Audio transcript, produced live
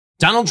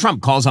Donald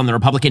Trump calls on the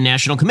Republican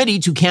National Committee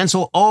to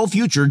cancel all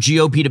future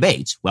GOP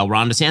debates, while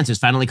Ron DeSantis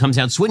finally comes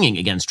out swinging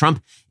against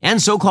Trump, and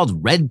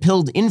so-called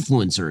red-pilled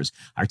influencers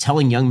are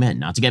telling young men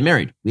not to get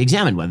married. We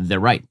examine whether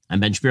they're right. I'm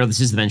Ben Shapiro. This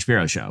is The Ben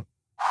Shapiro Show.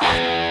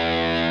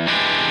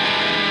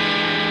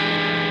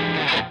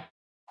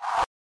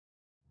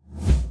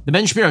 The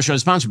Ben Shapiro Show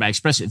is sponsored by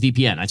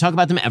ExpressVPN. I talk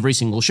about them every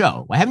single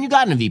show. Why haven't you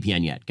gotten a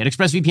VPN yet? Get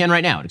ExpressVPN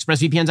right now at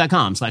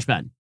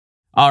expressvpn.com/Ben.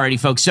 Alrighty,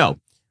 folks.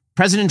 So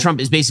President Trump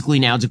is basically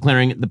now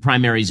declaring the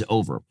primaries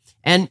over.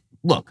 And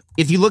look,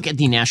 if you look at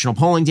the national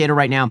polling data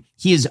right now,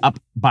 he is up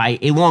by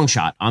a long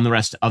shot on the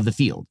rest of the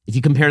field. If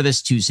you compare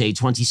this to, say,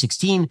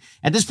 2016,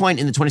 at this point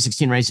in the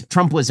 2016 race,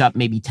 Trump was up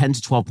maybe 10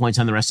 to 12 points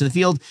on the rest of the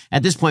field.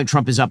 At this point,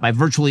 Trump is up by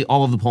virtually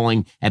all of the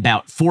polling,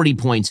 about 40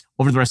 points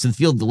over the rest of the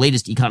field. The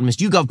latest Economist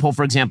YouGov poll,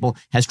 for example,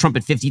 has Trump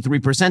at 53%,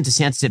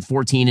 DeSantis at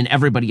 14%, and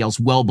everybody else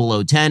well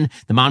below 10%.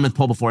 The Monmouth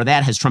poll before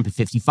that has Trump at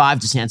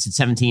 55%, DeSantis at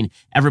 17%,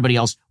 everybody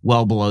else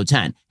well below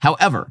 10%.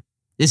 However,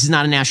 this is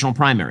not a national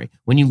primary.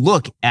 When you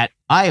look at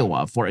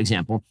Iowa, for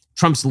example,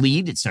 Trump's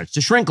lead, it starts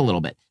to shrink a little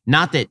bit.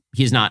 Not that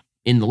he's not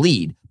in the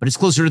lead, but it's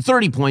closer to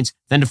 30 points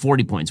than to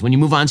 40 points. When you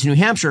move on to New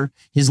Hampshire,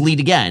 his lead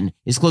again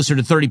is closer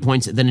to 30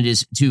 points than it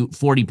is to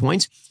 40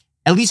 points.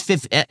 At least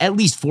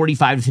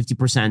 45 to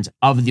 50%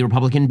 of the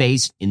Republican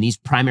base in these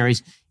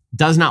primaries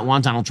does not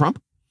want Donald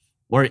Trump,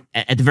 or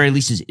at the very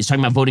least is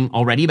talking about voting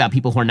already about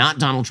people who are not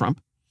Donald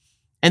Trump.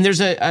 And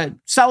there's a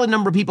solid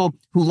number of people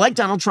who like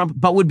Donald Trump,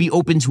 but would be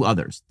open to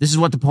others. This is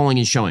what the polling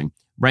is showing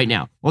right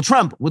now. Well,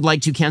 Trump would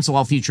like to cancel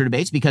all future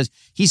debates because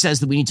he says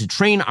that we need to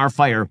train our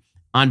fire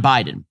on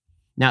Biden.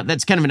 Now,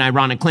 that's kind of an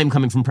ironic claim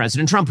coming from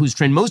President Trump, who's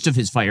trained most of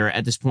his fire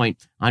at this point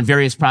on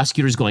various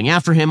prosecutors going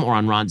after him or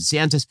on Ron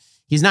DeSantis.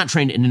 He's not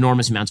trained an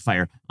enormous amount of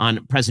fire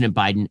on President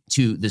Biden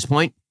to this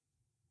point.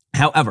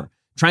 However,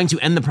 trying to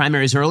end the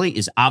primaries early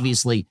is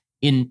obviously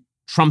in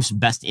Trump's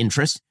best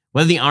interest.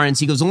 Whether the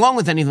RNC goes along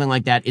with anything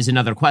like that is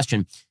another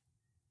question.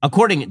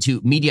 According to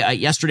media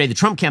yesterday, the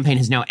Trump campaign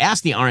has now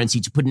asked the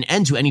RNC to put an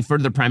end to any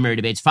further primary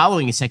debates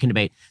following a second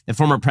debate that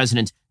former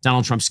President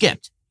Donald Trump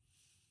skipped.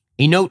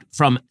 A note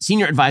from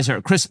senior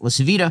advisor Chris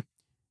LaCivita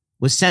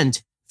was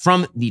sent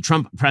from the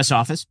Trump press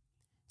office.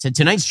 It said,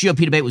 tonight's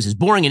GOP debate was as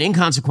boring and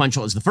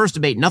inconsequential as the first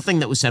debate. Nothing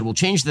that was said will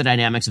change the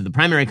dynamics of the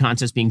primary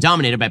contest being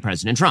dominated by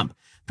President Trump.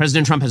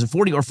 President Trump has a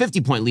 40 or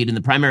 50-point lead in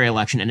the primary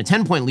election and a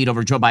 10-point lead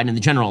over Joe Biden in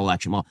the general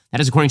election. Well,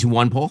 that is according to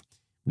one poll.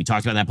 We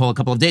talked about that poll a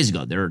couple of days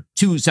ago. There are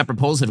two separate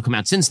polls that have come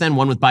out since then,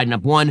 one with Biden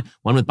up 1,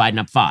 one with Biden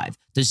up 5.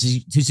 To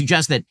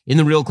suggest that in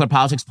the Real Clear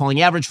Politics polling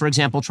average, for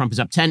example, Trump is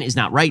up 10 is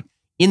not right.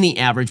 In the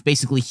average,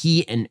 basically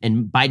he and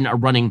Biden are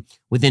running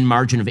within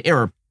margin of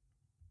error.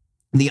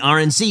 The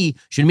RNC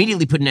should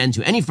immediately put an end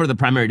to any further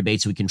primary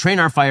debate so we can train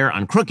our fire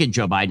on crooked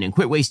Joe Biden and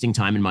quit wasting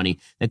time and money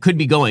that could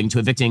be going to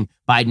evicting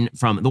Biden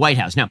from the White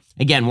House. Now,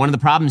 again, one of the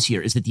problems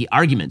here is that the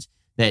argument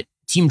that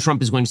Team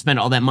Trump is going to spend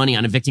all that money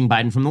on evicting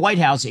Biden from the White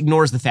House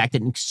ignores the fact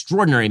that an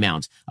extraordinary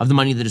amount of the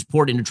money that is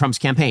poured into Trump's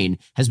campaign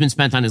has been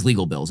spent on his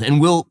legal bills and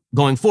will,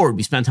 going forward,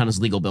 be spent on his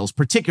legal bills,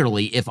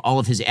 particularly if all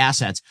of his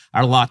assets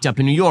are locked up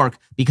in New York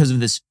because of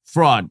this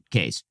fraud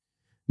case.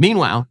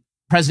 Meanwhile,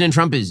 President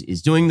Trump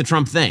is doing the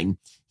Trump thing.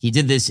 He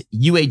did this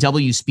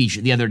UAW speech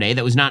the other day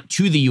that was not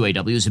to the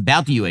UAW, it was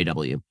about the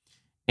UAW.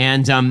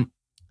 And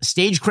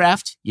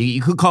stagecraft,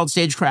 you could call it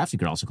stagecraft, you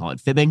could also call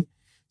it fibbing.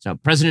 So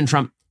President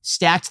Trump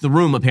stacked the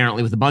room,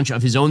 apparently, with a bunch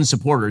of his own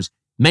supporters,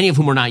 many of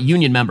whom were not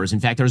union members.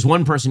 In fact, there was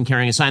one person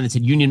carrying a sign that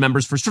said union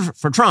members for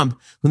Trump,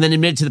 who then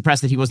admitted to the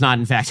press that he was not,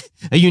 in fact,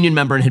 a union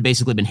member and had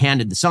basically been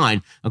handed the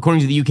sign.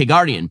 According to the UK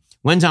Guardian,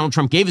 when Donald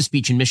Trump gave a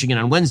speech in Michigan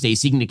on Wednesday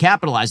seeking to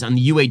capitalize on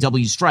the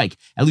UAW strike,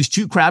 at least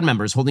two crowd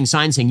members holding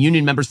signs saying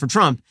union members for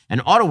Trump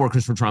and auto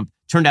workers for Trump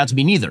turned out to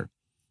be neither.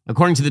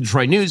 According to the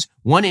Detroit News,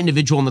 one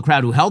individual in the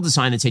crowd who held the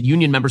sign that said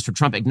union members for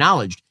Trump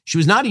acknowledged she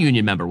was not a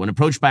union member when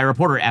approached by a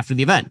reporter after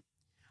the event.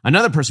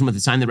 Another person with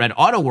a sign that read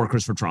auto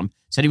workers for Trump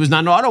said he was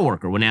not an auto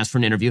worker when asked for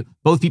an interview.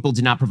 Both people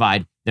did not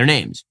provide their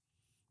names.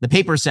 The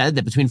paper said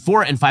that between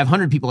 400 and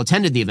 500 people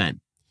attended the event.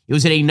 It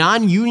was at a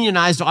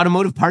non-unionized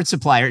automotive parts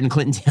supplier in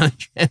Clinton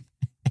Township.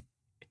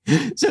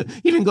 So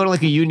he didn't go to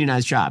like a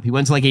unionized shop. He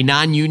went to like a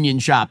non-union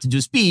shop to do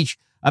a speech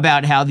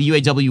about how the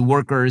UAW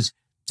workers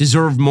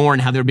deserve more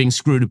and how they're being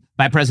screwed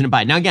by President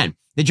Biden. Now, again,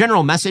 the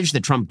general message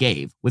that Trump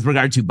gave with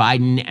regard to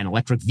Biden and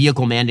electric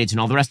vehicle mandates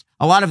and all the rest,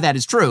 a lot of that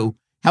is true.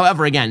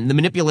 However, again, the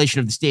manipulation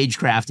of the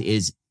stagecraft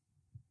is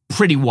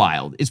pretty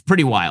wild. It's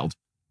pretty wild.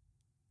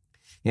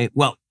 Okay,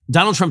 well,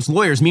 Donald Trump's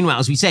lawyers, meanwhile,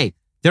 as we say,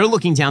 they're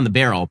looking down the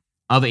barrel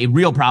of a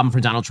real problem for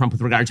Donald Trump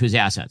with regard to his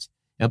assets.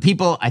 Now,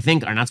 people, I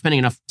think, are not spending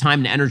enough time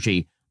and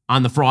energy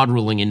on the fraud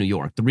ruling in New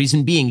York. The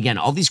reason being, again,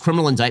 all these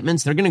criminal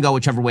indictments, they're going to go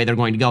whichever way they're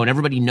going to go, and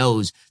everybody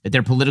knows that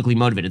they're politically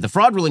motivated. The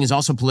fraud ruling is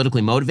also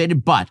politically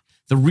motivated, but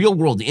the real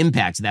world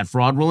impact of that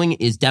fraud ruling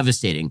is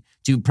devastating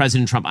to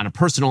President Trump on a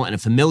personal and a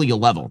familial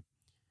level.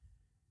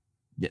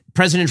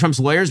 President Trump's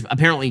lawyers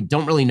apparently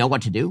don't really know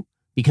what to do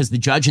because the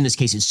judge in this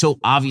case is so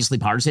obviously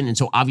partisan and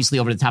so obviously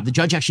over the top. The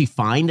judge actually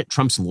fined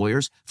Trump's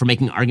lawyers for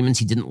making arguments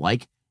he didn't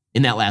like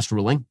in that last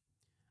ruling.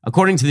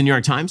 According to the New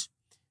York Times,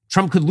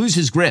 Trump could lose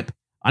his grip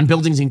on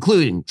buildings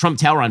including Trump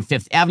Tower on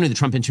Fifth Avenue, the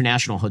Trump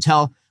International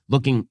Hotel,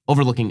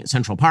 overlooking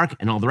Central Park,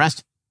 and all the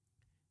rest.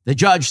 The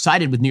judge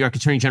sided with New York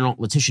Attorney General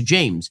Letitia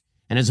James,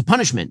 and as a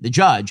punishment, the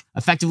judge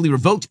effectively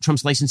revoked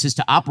Trump's licenses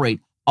to operate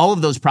all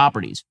of those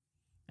properties,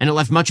 and it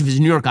left much of his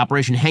New York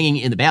operation hanging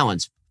in the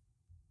balance.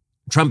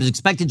 Trump is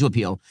expected to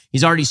appeal.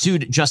 He's already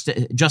sued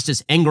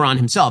Justice Engoron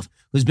himself,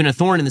 who's been a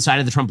thorn in the side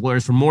of the Trump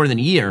lawyers for more than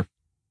a year.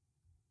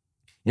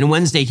 In a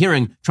Wednesday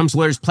hearing, Trump's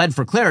lawyers pled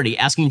for clarity,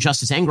 asking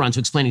Justice Engoron to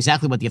explain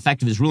exactly what the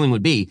effect of his ruling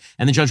would be,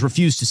 and the judge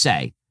refused to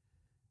say.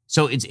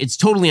 So it's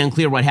totally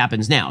unclear what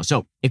happens now.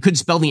 So it could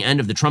spell the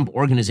end of the Trump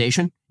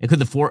organization. It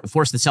could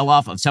force the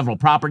sell-off of several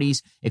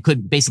properties. It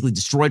could basically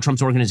destroy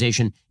Trump's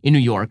organization in New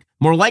York.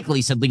 More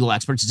likely, said legal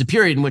experts, is a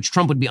period in which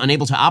Trump would be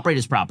unable to operate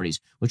his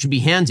properties, which would be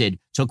handed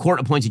to a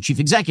court-appointed chief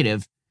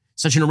executive.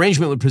 Such an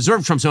arrangement would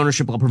preserve Trump's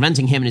ownership while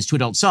preventing him and his two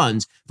adult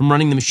sons from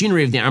running the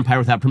machinery of the empire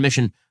without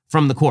permission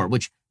from the court,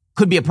 which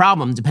could be a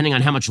problem depending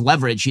on how much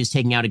leverage he is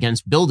taking out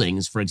against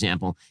buildings, for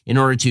example, in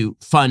order to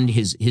fund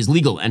his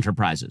legal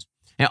enterprises.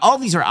 Now, all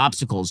these are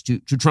obstacles to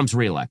Trump's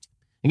reelect.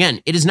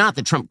 Again, it is not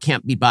that Trump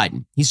can't beat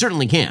Biden. He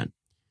certainly can.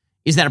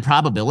 Is that a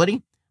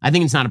probability? I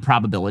think it's not a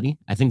probability.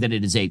 I think that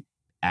it is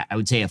I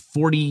would say a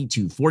 40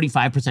 to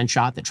 45%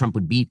 shot that Trump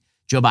would beat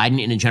Joe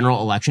Biden in a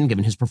general election,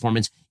 given his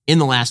performance in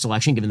the last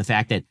election, given the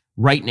fact that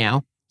right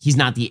now he's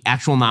not the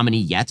actual nominee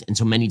yet. And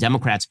so many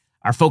Democrats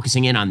are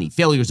focusing in on the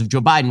failures of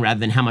Joe Biden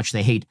rather than how much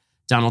they hate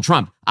Donald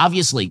Trump.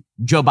 Obviously,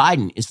 Joe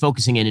Biden is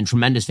focusing in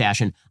tremendous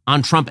fashion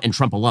on Trump and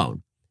Trump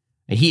alone.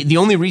 And the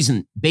only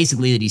reason,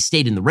 basically, that he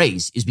stayed in the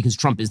race is because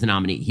Trump is the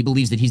nominee. He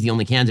believes that he's the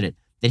only candidate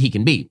that he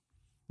can beat.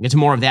 We'll get to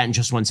more of that in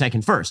just 1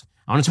 second. First,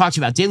 I want to talk to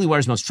you about Daily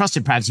Wire's most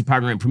trusted privacy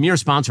partner and premier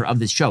sponsor of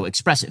this show,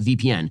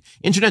 ExpressVPN.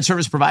 Internet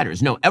service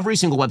providers know every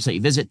single website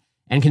you visit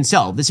and can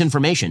sell this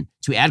information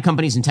to ad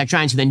companies and tech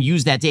giants who then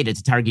use that data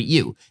to target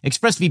you.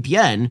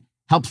 ExpressVPN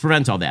helps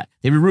prevent all that.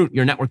 They reroute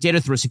your network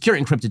data through a secure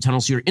encrypted tunnel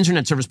so your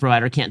internet service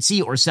provider can't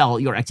see or sell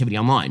your activity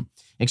online.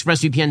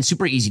 ExpressVPN is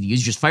super easy to use.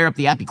 You just fire up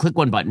the app, you click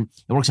one button.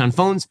 It works on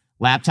phones,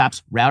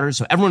 laptops, routers,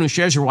 so everyone who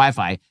shares your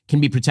Wi-Fi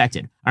can be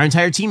protected. Our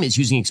entire team is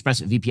using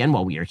ExpressVPN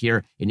while we are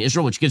here in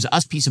Israel, which gives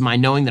us peace of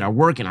mind knowing that our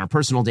work and our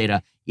personal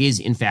data is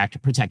in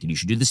fact protected. You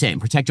should do the same.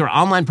 Protect your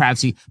online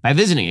privacy by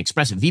visiting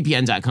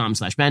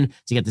expressvpn.com/Ben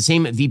to get the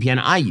same VPN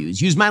I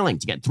use. Use my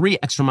link to get 3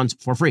 extra months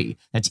for free.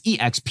 That's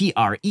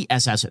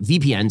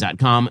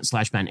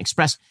expressvpn.com/Ben.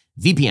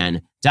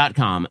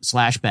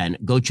 expressvpn.com/Ben.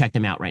 Go check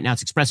them out right now.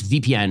 It's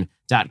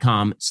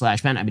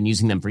expressvpn.com/Ben. I've been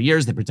using them for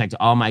years. They protect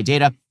all my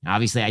data.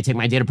 Obviously, I take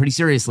my data pretty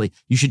seriously.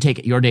 You should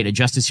take your data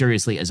just as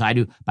seriously as I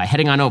do by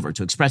heading on over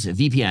to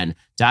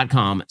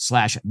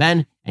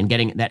expressvpn.com/Ben and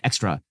getting that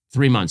extra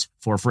 3 months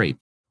for free.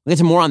 We'll get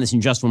to more on this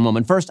in just one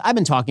moment. First, I've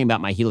been talking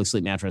about my Helix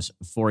sleep mattress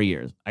for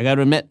years. I got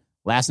to admit,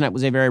 last night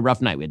was a very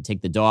rough night. We had to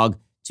take the dog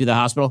to the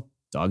hospital.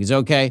 Dog is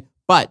okay,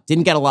 but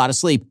didn't get a lot of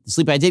sleep. The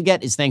sleep I did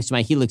get is thanks to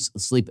my Helix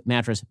sleep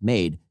mattress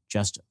made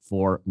just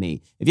for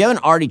me. If you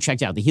haven't already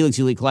checked out the Helix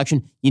Elite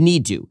Collection, you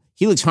need to.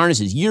 Helix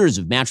harnesses years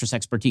of mattress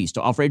expertise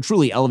to offer a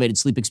truly elevated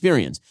sleep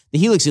experience. The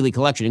Helix Elite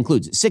Collection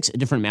includes 6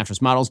 different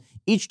mattress models,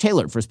 each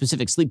tailored for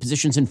specific sleep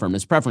positions and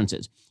firmness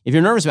preferences. If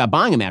you're nervous about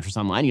buying a mattress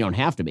online, you don't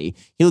have to be.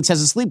 Helix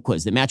has a sleep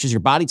quiz that matches your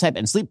body type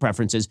and sleep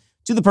preferences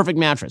to the perfect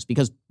mattress,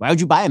 because why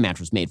would you buy a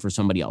mattress made for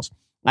somebody else?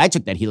 I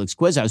took that Helix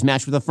quiz. I was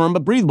matched with a firm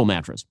but breathable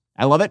mattress.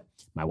 I love it.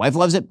 My wife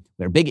loves it.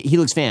 We're big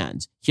Helix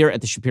fans here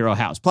at the Shapiro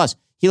House. Plus,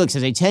 Helix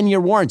has a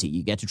 10-year warranty.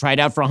 You get to try it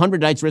out for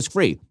 100 nights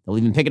risk-free. They'll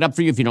even pick it up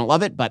for you if you don't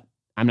love it, but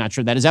I'm not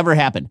sure that has ever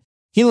happened.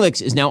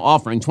 Helix is now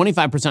offering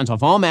 25%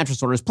 off all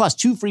mattress orders plus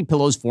 2 free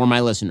pillows for my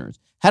listeners.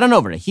 Head on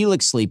over to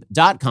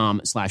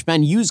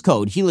helixsleep.com/Ben. Use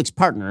code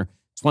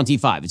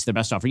HelixPartner25. It's their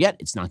best offer yet.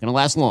 It's not going to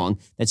last long.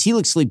 That's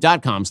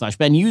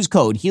helixsleep.com/Ben. Use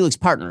code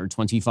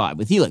HelixPartner25.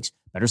 With Helix,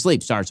 better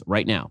sleep starts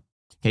right now.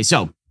 Okay,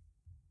 so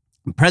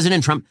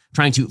President Trump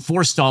trying to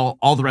forestall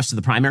all the rest of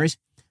the primaries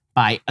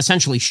by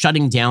essentially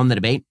shutting down the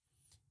debate.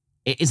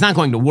 It's not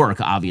going to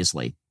work,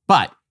 obviously,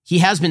 but he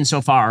has been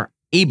so far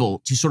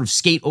able to sort of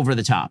skate over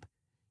the top.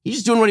 He's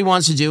just doing what he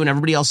wants to do, and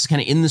everybody else is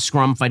kind of in the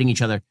scrum fighting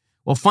each other.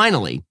 Well,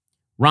 finally,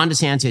 Ron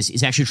DeSantis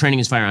is actually training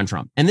his fire on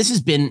Trump. And this has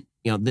been,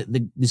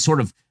 the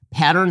sort of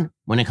pattern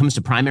when it comes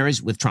to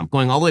primaries with Trump,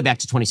 going all the way back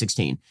to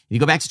 2016. If you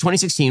go back to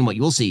 2016, what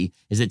you will see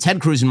is that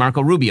Ted Cruz and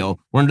Marco Rubio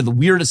were under the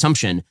weird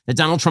assumption that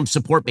Donald Trump's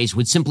support base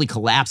would simply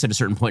collapse at a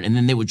certain point and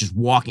then they would just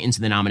walk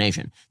into the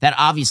nomination. That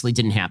obviously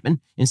didn't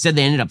happen. Instead,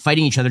 they ended up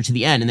fighting each other to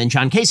the end. And then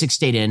John Kasich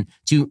stayed in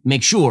to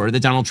make sure that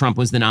Donald Trump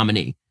was the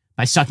nominee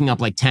by sucking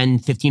up like 10,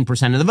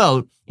 15% of the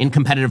vote in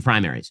competitive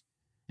primaries.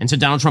 And so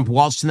Donald Trump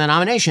waltzed to the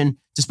nomination,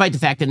 despite the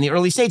fact that in the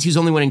early states, he was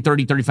only winning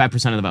 30,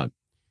 35% of the vote.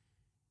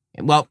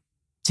 Well,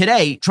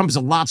 today, Trump is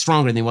a lot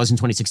stronger than he was in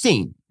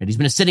 2016. And he's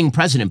been a sitting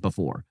president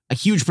before. A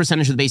huge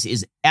percentage of the base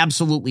is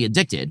absolutely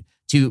addicted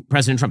to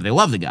President Trump. They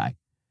love the guy.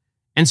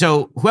 And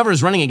so whoever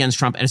is running against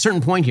Trump at a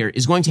certain point here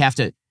is going to have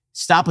to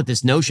stop with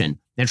this notion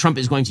that Trump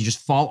is going to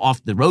just fall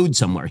off the road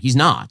somewhere. He's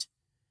not.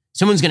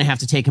 Someone's going to have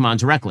to take him on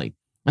directly.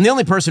 And the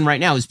only person right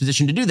now who's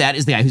positioned to do that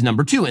is the guy who's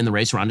number 2 in the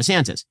race, Ron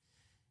DeSantis.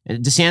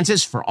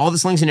 DeSantis, for all the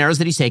slings and arrows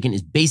that he's taken,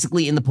 is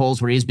basically in the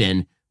polls where he has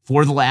been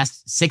for the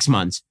last 6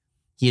 months.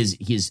 He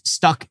is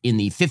stuck in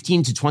the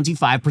 15 to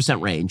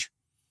 25% range.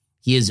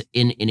 He is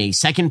in a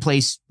second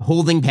place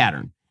holding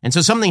pattern. And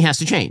so something has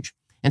to change.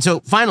 And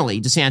so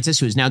finally, DeSantis,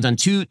 who has now done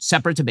 2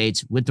 separate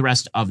debates with the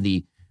rest of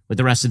the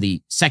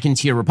second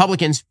tier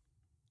Republicans,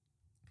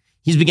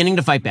 he's beginning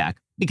to fight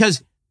back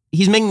because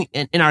he's making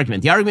an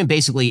argument. The argument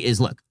basically is,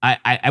 look,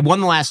 I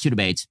won the last 2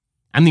 debates.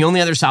 I'm the only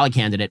other solid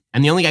candidate.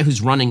 I'm the only guy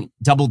who's running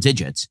double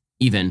digits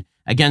even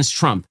against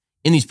Trump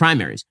in these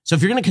primaries. So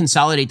if you're going to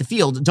consolidate the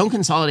field, don't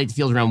consolidate the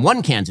field around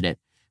one candidate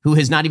who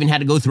has not even had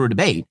to go through a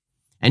debate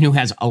and who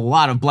has a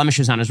lot of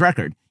blemishes on his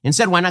record.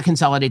 Instead, why not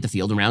consolidate the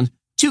field around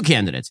 2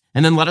 candidates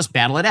and then let us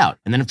battle it out?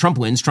 And then if Trump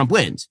wins, Trump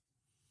wins.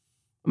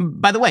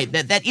 By the way,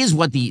 that is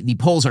what the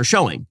polls are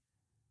showing.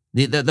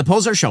 The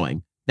polls are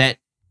showing that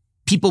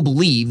people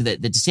believe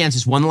that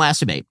DeSantis won the last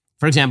debate.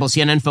 For example,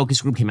 CNN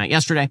Focus Group came out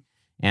yesterday,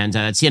 and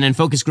CNN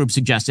Focus Group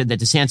suggested that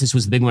DeSantis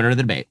was the big winner of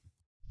the debate.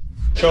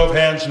 Show of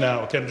hands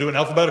now. Okay, do an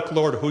alphabetical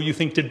order. Who you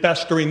think did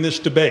best during this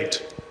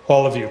debate?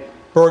 All of you.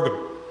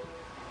 Burgum.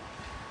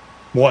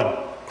 1.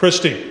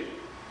 Christie.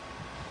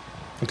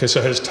 Okay,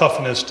 so his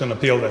toughness didn't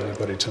appeal to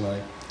anybody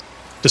tonight.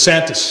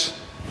 DeSantis.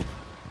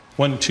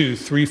 1, 2,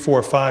 3,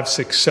 4, 5,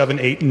 6, 7,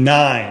 8,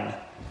 9.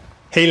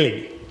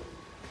 Haley.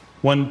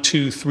 1,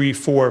 2, 3,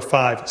 4,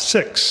 5,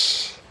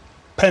 6.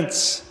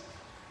 Pence.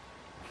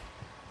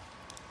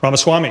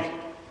 Ramaswamy.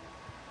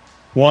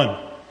 1.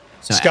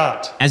 So,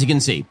 Scott. As you can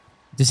see,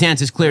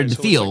 DeSantis cleared the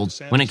field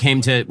when it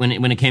came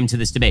to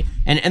this debate,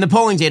 and the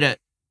polling data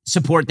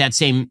support that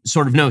same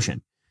sort of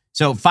notion.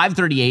 So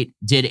 538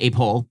 did a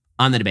poll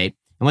on the debate,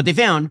 and what they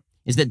found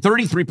is that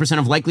 33%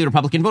 of likely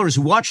Republican voters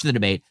who watched the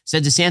debate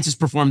said DeSantis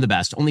performed the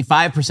best. Only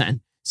 5%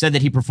 said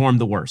that he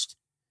performed the worst.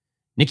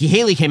 Nikki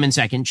Haley came in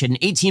second. She had an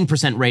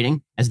 18%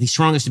 rating as the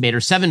strongest debater.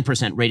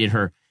 7% rated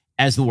her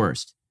as the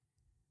worst.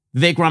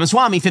 Vivek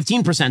Ramaswamy,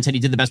 15% said he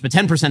did the best, but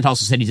 10%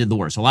 also said he did the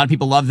worst. So a lot of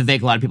people love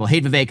Vivek. A lot of people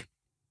hate Vivek.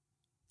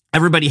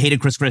 Everybody hated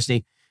Chris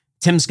Christie.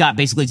 Tim Scott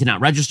basically did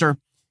not register.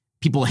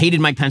 People hated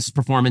Mike Pence's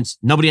performance.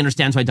 Nobody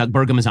understands why Doug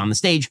Burgum is on the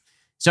stage.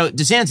 So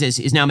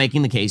DeSantis is now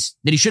making the case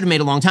that he should have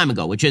made a long time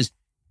ago, which is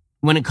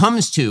when it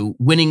comes to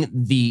winning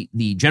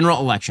the general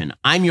election,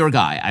 I'm your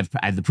guy.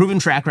 I have the proven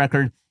track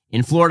record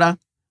in Florida.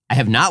 I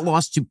have not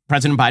lost to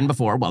President Biden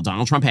before. Well,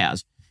 Donald Trump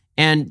has.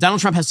 And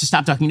Donald Trump has to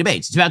stop talking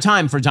debates. It's about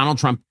time for Donald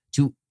Trump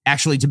to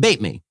actually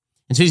debate me.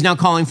 And so he's now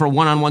calling for a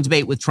one-on-one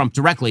debate with Trump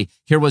directly.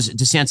 Here was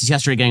DeSantis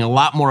yesterday getting a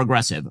lot more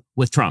aggressive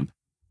with Trump.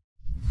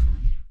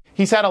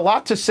 He's had a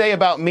lot to say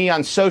about me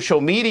on social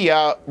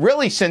media,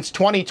 really since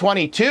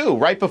 2022,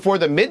 right before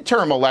the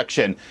midterm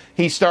election.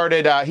 He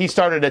started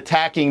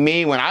attacking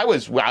me when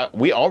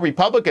we all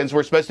Republicans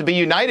were supposed to be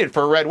united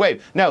for a red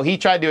wave. No, he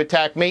tried to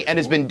attack me and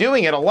has been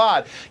doing it a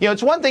lot. You know,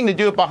 it's one thing to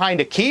do it behind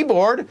a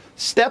keyboard.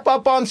 Step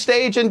up on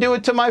stage and do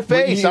it to my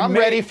face. I'm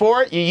ready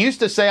for it. You used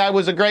to say I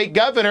was a great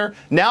governor.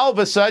 Now all of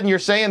a sudden you're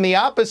saying the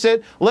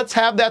opposite. Let's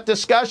have that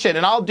discussion,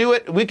 and I'll do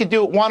it. We could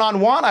do it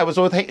one-on-one. I was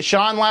with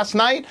Sean last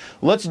night.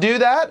 Let's do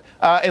that,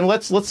 and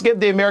let's give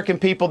the American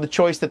people the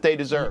choice that they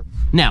deserve.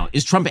 Now,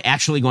 is Trump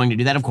actually going to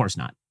do that? Of course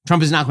not.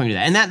 Trump is not going to do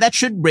that. And that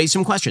should raise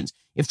some questions.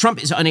 If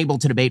Trump is unable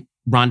to debate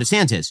Ron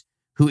DeSantis,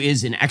 who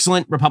is an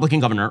excellent Republican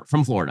governor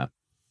from Florida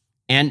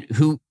and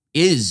who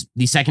is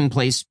the second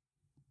place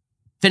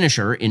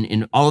finisher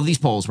in all of these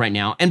polls right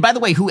now, and by the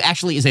way, who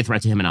actually is a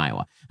threat to him in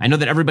Iowa. I know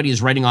that everybody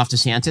is writing off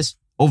DeSantis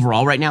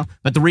overall right now,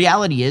 but the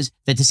reality is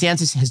that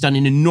DeSantis has done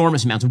an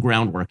enormous amount of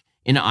groundwork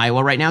in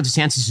Iowa right now.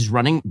 DeSantis is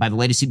running, by the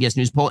latest CBS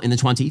News poll, in the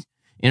 20s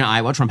in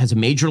Iowa. Trump has a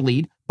major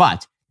lead,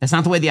 but that's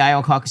not the way the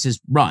Iowa caucuses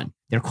run.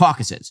 They're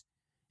caucuses.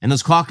 And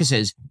those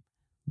caucuses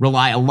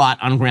rely a lot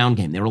on ground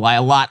game. They rely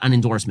a lot on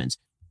endorsements.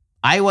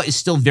 Iowa is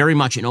still very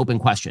much an open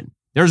question.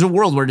 There's a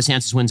world where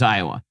DeSantis wins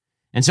Iowa.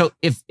 And so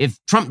if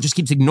Trump just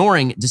keeps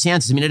ignoring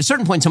DeSantis, I mean, at a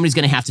certain point, somebody's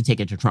going to have to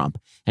take it to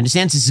Trump. And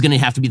DeSantis is going to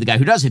have to be the guy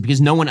who does it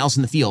because no one else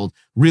in the field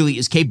really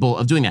is capable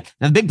of doing that.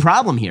 Now, the big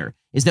problem here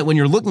is that when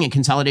you're looking at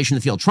consolidation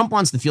of the field, Trump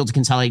wants the field to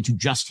consolidate to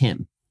just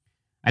him.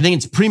 I think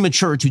it's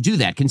premature to do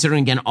that,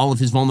 considering, again, all of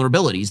his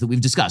vulnerabilities that we've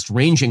discussed,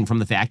 ranging from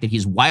the fact that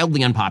he's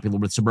wildly unpopular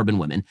with suburban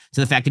women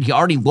to the fact that he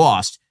already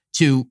lost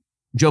to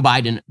Joe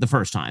Biden the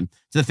first time,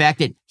 to the fact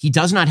that he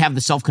does not have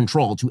the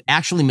self-control to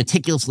actually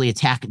meticulously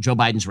attack Joe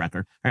Biden's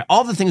record. Right?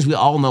 All the things we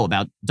all know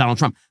about Donald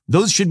Trump,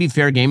 those should be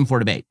fair game for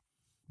debate.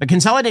 But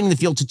consolidating the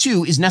field to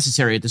 2 is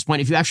necessary at this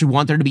point if you actually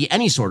want there to be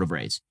any sort of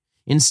race.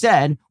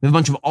 Instead, we have a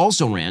bunch of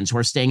also-rans who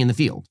are staying in the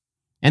field.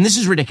 And this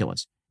is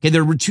ridiculous. Okay,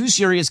 there were 2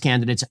 serious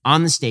candidates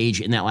on the stage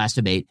in that last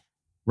debate.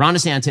 Ron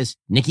DeSantis,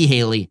 Nikki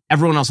Haley,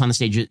 everyone else on the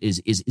stage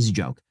is a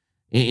joke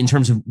in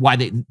terms of why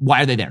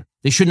are they there?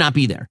 They should not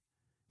be there.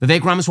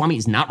 Vivek Ramaswamy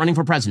is not running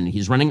for president.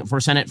 He's running for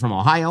Senate from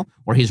Ohio,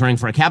 or he's running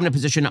for a cabinet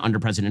position under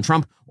President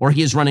Trump, or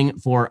he is running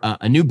for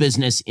a new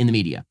business in the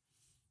media.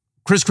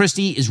 Chris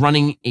Christie is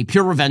running a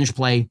pure revenge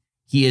play.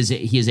 He is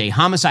a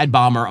homicide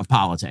bomber of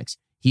politics.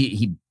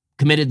 He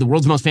committed the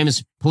world's most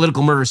famous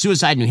political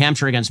murder-suicide in New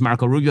Hampshire against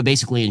Marco Rubio,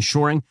 basically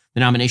ensuring the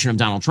nomination of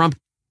Donald Trump.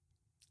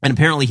 And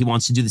apparently he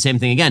wants to do the same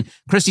thing again.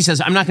 Christie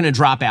says, I'm not going to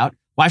drop out.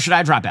 Why should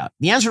I drop out?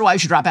 The answer to why you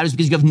should drop out is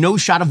because you have no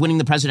shot of winning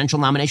the presidential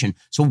nomination.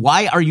 So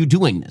why are you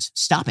doing this?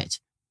 Stop it.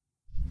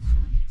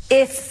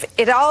 If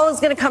it all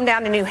is going to come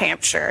down to New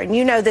Hampshire, and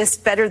you know this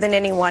better than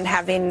anyone,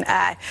 having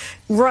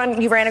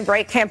you ran a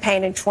great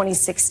campaign in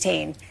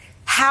 2016,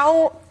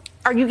 how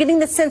are you getting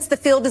the sense the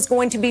field is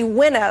going to be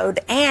winnowed?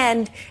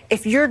 And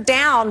if you're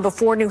down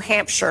before New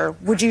Hampshire,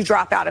 would you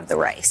drop out of the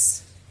race?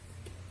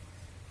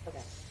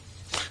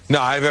 No,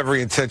 I have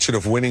every intention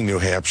of winning New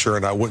Hampshire,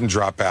 and I wouldn't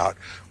drop out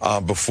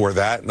before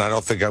that. And I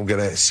don't think I'm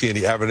going to see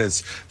any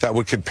evidence that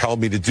would compel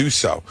me to do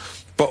so.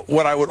 But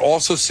what I would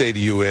also say to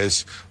you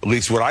is, at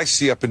least what I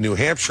see up in New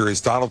Hampshire,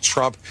 is Donald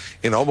Trump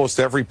in almost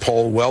every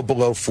poll well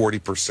below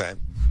 40%.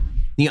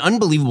 The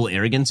unbelievable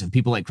arrogance of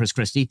people like Chris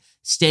Christie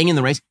staying in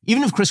the race,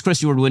 even if Chris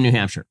Christie were to win New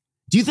Hampshire.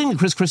 Do you think that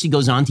Chris Christie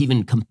goes on to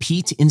even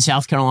compete in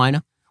South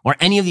Carolina or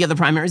any of the other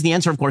primaries? The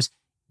answer, of course,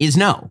 is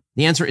no.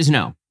 The answer is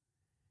no.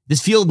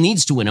 This field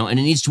needs to winnow, and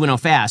it needs to winnow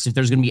fast if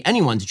there's going to be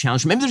anyone to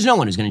challenge. Maybe there's no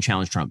one who's going to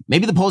challenge Trump.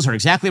 Maybe the polls are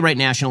exactly right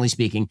nationally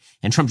speaking,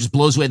 and Trump just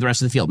blows away the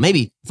rest of the field.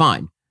 Maybe,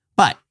 fine.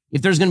 But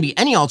if there's going to be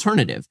any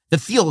alternative, the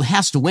field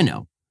has to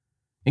winnow.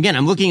 Again,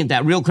 I'm looking at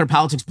that Real Clear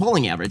Politics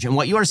polling average, and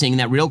what you are seeing in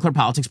that Real Clear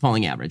Politics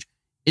polling average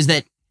is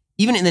that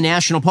even in the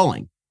national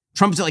polling,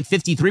 Trump's at like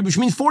 53, which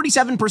means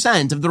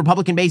 47% of the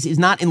Republican base is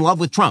not in love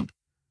with Trump.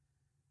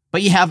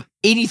 But you have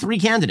 83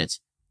 candidates,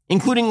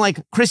 including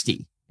like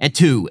Christie at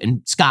 2,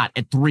 and Scott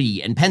at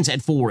 3, and Pence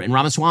at 4, and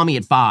Ramaswamy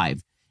at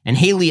 5, and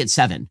Haley at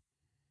 7.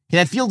 Okay,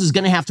 that field is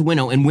going to have to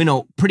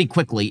winnow pretty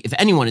quickly if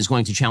anyone is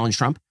going to challenge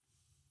Trump.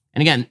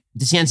 And again,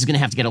 DeSantis is going to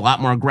have to get a lot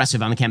more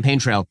aggressive on the campaign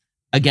trail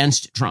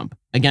against Trump,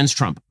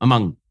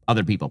 among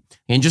other people.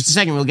 In just a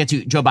second, we'll get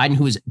to Joe Biden,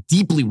 who is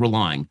deeply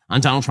relying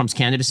on Donald Trump's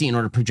candidacy in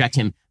order to project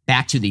him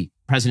back to the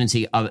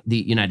presidency of the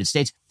United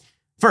States.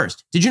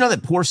 First, did you know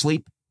that poor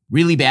sleep,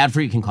 really bad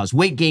for you, can cause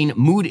weight gain,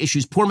 mood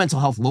issues, poor mental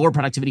health, lower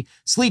productivity?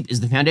 Sleep is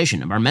the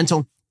foundation of our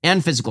mental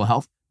and physical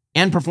health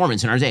and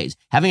performance in our days.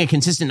 Having a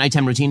consistent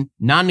nighttime routine,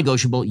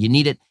 non-negotiable, you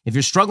need it. If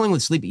you're struggling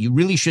with sleep, you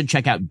really should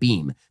check out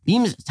Beam.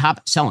 Beam's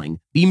top selling,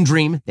 Beam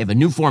Dream, they have a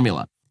new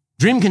formula.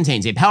 Dream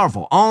contains a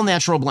powerful,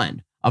 all-natural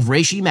blend of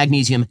reishi,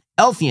 magnesium,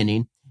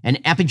 L-theanine,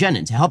 and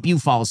apigenin to help you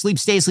fall asleep,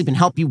 stay asleep, and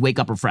help you wake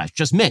up refreshed.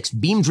 Just mix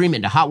Beam Dream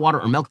into hot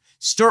water or milk,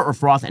 stir or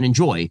froth, and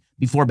enjoy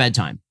before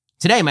bedtime.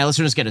 Today, my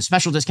listeners get a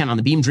special discount on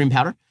the Beam Dream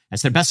Powder.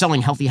 That's their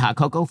best-selling healthy hot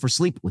cocoa for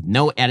sleep with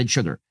no added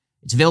sugar.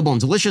 It's available in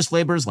delicious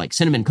flavors like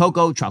cinnamon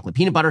cocoa, chocolate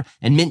peanut butter,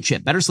 and mint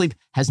chip. Better sleep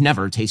has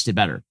never tasted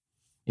better.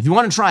 If you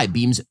want to try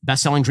Beam's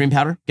best-selling Dream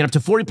Powder, get up to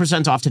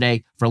 40% off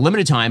today for a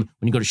limited time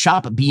when you go to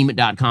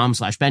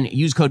shopbeam.com/Ben.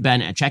 Use code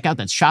Ben at checkout.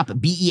 That's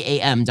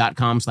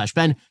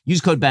shopbeam.com/Ben.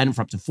 Use code Ben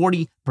for up to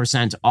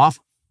 40% off.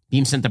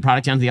 Beam sent the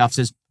product down to the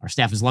offices. Our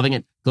staff is loving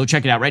it. Go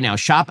check it out right now.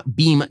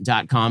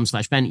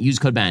 Shopbeam.com/Ben. Use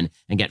code Ben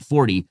and get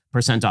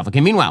 40% off. Okay,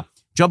 meanwhile,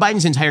 Joe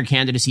Biden's entire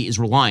candidacy is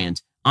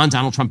reliant on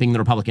Donald Trump being the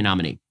Republican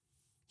nominee.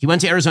 He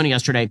went to Arizona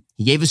yesterday.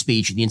 He gave a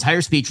speech. The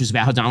entire speech was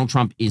about how Donald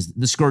Trump is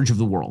the scourge of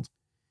the world.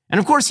 And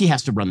of course, he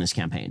has to run this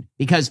campaign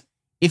because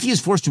if he is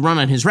forced to run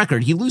on his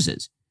record, he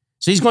loses.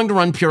 So he's going to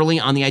run purely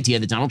on the idea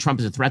that Donald Trump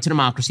is a threat to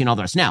democracy and all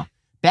the rest. Now,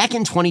 back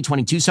in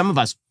 2022, some of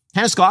us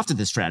kind of scoffed at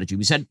this strategy.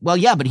 We said, well,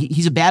 yeah, but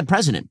he's a bad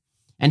president.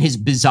 And his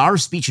bizarre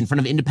speech in front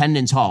of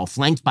Independence Hall,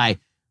 flanked by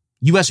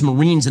U.S.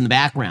 Marines in the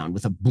background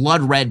with a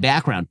blood red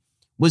background,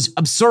 was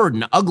absurd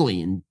and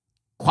ugly and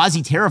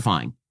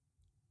quasi-terrifying.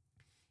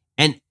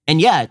 And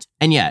yet,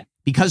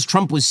 because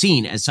Trump was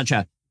seen as such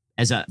a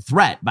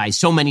threat by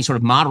so many sort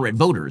of moderate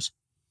voters,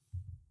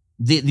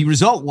 the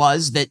result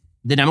was that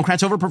the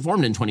Democrats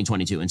overperformed in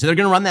 2022. And so they're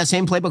going to run that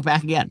same playbook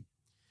back again.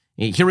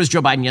 Here was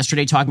Joe Biden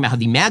yesterday talking about how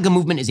the MAGA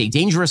movement is a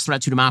dangerous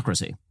threat to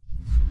democracy.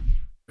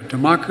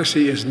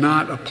 Democracy is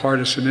not a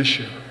partisan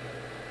issue.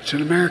 It's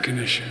an American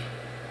issue.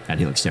 God,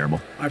 he looks terrible.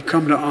 I've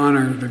come to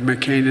honor the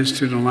McCain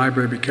Institute and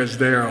Library because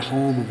they are a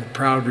home of a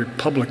proud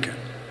Republican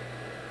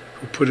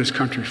who put his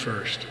country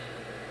first.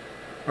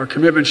 Our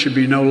commitment should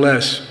be no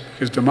less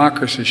because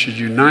democracy should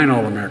unite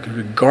all Americans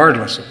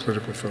regardless of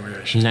political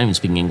affiliation. He's not even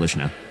speaking English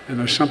now. And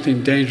there's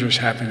something dangerous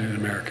happening in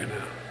America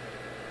now.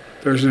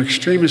 There's an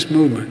extremist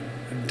movement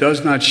that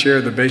does not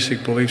share the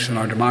basic beliefs in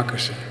our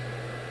democracy.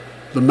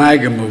 The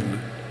MAGA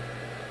movement.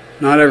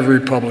 Not every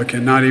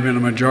Republican, not even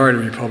a majority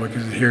of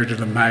Republicans adhere to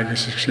the MAGA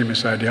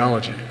extremist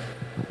ideology.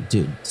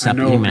 Dude, stop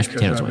eating mashed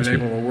potatoes. I've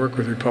been able to work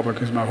with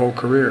Republicans my whole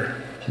career.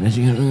 But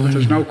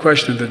there's no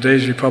question that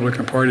today's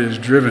Republican Party is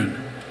driven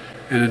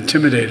and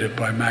intimidated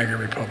by MAGA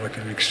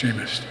Republican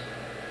extremists.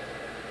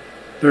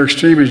 Their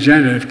extreme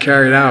agenda, if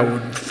carried out,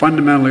 would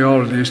fundamentally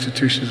alter the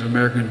institutions of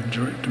American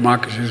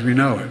democracy as we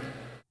know it.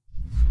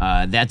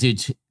 That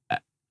dude,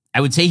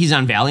 I would say he's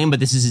on Valium, but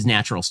this is his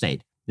natural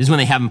state. This is when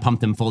they haven't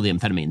pumped him full of the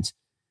amphetamines.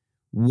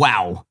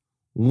 Wow.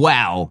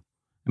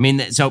 I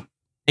mean, so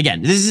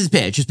again, this is his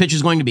pitch. His pitch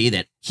is going to be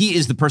that he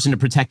is the person to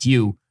protect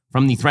you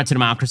from the threat to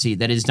democracy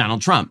that is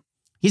Donald Trump.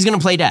 He's going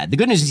to play dead. The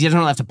good news is he doesn't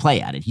really have to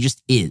play at it. He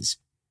just is.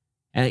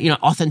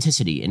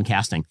 Authenticity in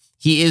casting.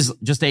 He is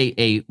just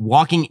a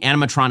walking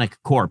animatronic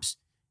corpse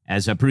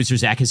as producer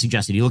Zach has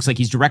suggested. He looks like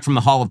he's direct from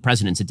the Hall of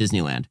Presidents at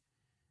Disneyland.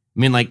 I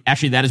mean, like,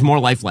 actually, that is more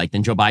lifelike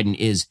than Joe Biden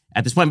is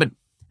at this point. But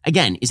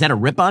again, is that a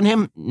rip on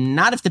him?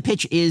 Not if the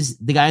pitch is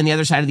the guy on the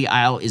other side of the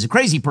aisle is a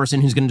crazy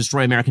person who's going to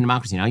destroy American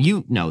democracy. Now,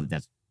 you know that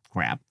that's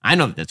crap. I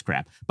know that that's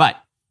crap. But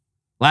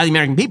a lot of the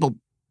American people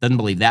doesn't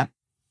believe that.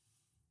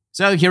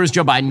 So here is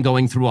Joe Biden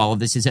going through all of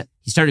this.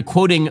 He started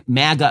quoting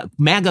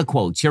MAGA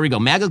quotes. Here we go.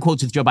 MAGA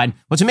quotes with Joe Biden.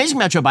 What's amazing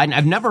about Joe Biden,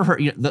 I've never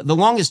heard, the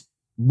longest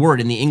word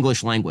in the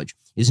English language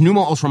is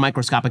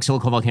pneumo-ultramicroscopic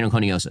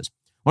silicovolcanoconiosis.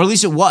 Or at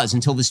least it was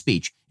until this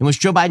speech, in which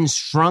Joe Biden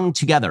strung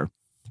together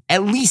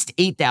at least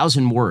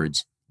 8,000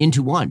 words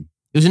into one.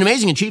 It was an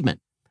amazing achievement.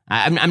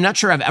 I'm not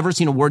sure I've ever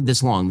seen a word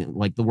this long,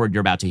 like the word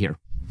you're about to hear.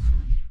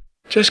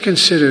 Just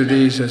consider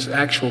these as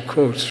actual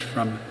quotes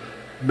from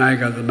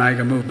MAGA, the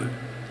MAGA movement.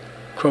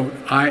 Quote,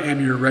 "I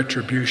am your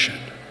retribution."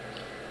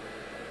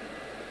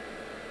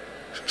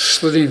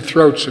 Slitting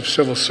throats of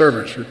civil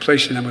servants,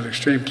 replacing them with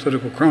extreme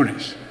political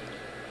cronies.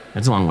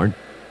 That's a long word.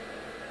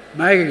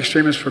 MAGA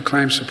extremists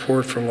proclaim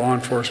support for law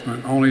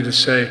enforcement only to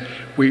say,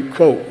 we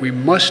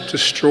must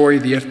destroy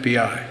the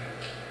FBI.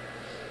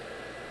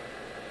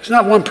 It's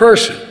not one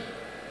person.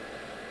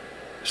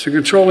 It's a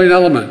controlling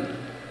element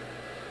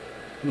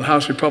of the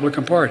House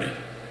Republican Party.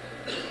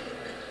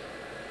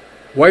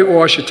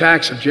 Whitewash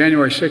attacks of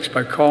January 6th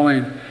by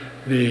calling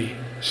the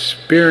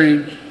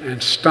spearing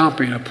and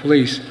stomping of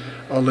police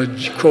a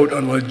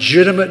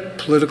legitimate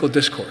political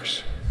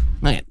discourse.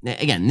 Okay,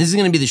 again, this is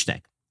going to be the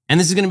shtick. And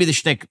this is going to be the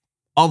shtick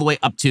all the way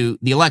up to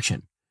the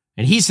election.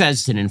 And he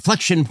says it's an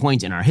inflection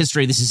point in our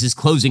history. This is his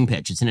closing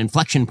pitch. It's an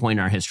inflection point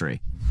in our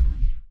history.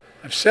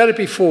 I've said it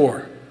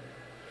before.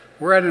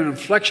 We're at an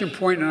inflection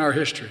point in our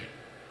history.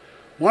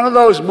 One of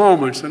those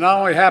moments that not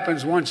only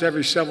happens once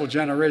every several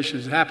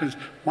generations, it happens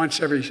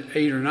once every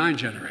 8 or 9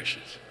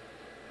 generations,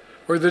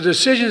 where the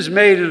decisions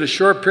made in a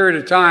short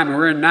period of time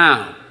we're in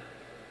now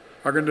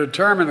are going to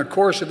determine the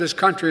course of this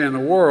country and the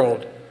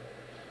world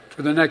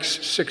for the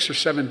next 6 or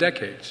 7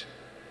 decades.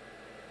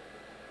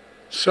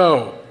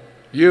 So,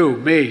 you,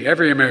 me,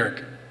 every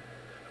American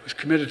who's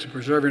committed to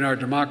preserving our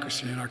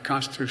democracy and our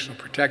constitutional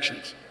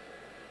protections,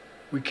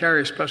 we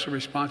carry a special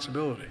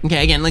responsibility.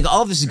 Okay, again, like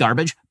all of this is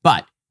garbage,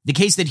 but the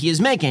case that he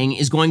is making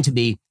is going to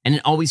be, and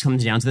it always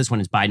comes down to this when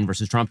it's Biden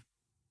versus Trump,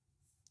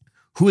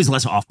 who is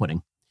less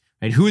off-putting,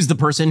 right? Who is the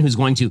person who's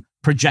going to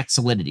project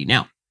solidity?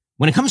 Now,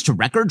 when it comes to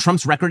record,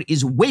 Trump's record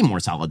is way more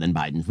solid than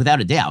Biden's,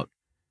 without a doubt.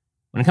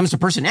 When it comes to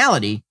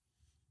personality,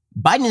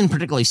 Biden isn't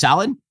particularly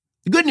solid.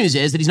 The good news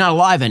is that he's not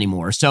alive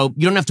anymore, so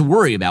you don't have to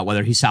worry about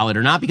whether he's solid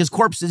or not because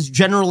corpses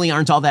generally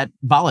aren't all that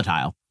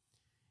volatile.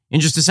 In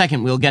just a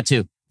second, we'll get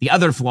to the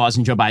other flaws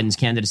in Joe Biden's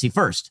candidacy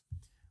first.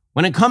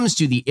 When it comes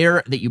to the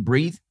air that you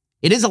breathe,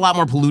 it is a lot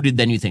more polluted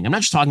than you think. I'm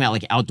not just talking about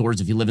like outdoors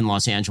if you live in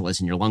Los Angeles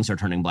and your lungs are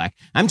turning black.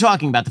 I'm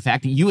talking about the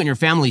fact that you and your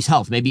family's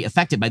health may be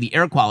affected by the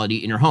air quality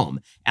in your home.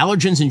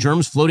 Allergens and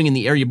germs floating in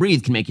the air you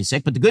breathe can make you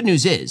sick, but the good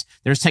news is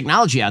there's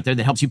technology out there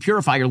that helps you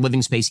purify your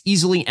living space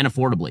easily and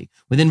affordably.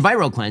 With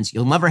EnviroCleanse,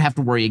 you'll never have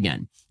to worry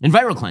again.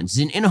 EnviroCleanse is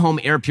an in-home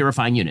air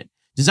purifying unit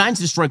designed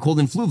to destroy cold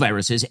and flu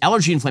viruses,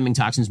 allergy-inflaming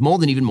toxins,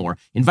 mold, and even more.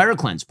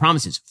 EnviroCleanse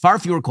promises far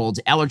fewer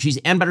colds, allergies,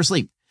 and better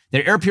sleep.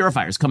 Their air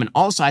purifiers come in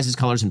all sizes,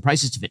 colors, and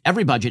prices to fit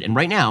every budget, and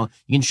right now,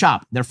 you can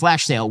shop their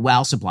flash sale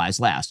while supplies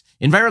last.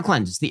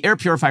 EnviroCleanse is the air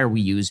purifier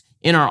we use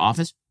in our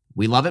office.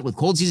 We love it. With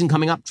cold season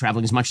coming up,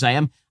 traveling as much as I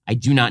am, I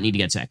do not need to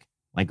get sick.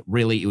 Like,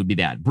 really, it would be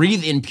bad.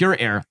 Breathe in pure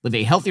air. Live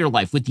a healthier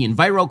life with the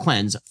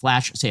EnviroCleanse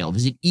flash sale.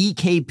 Visit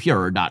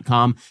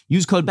ekpure.com.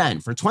 Use code BEN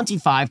for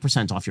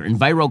 25% off your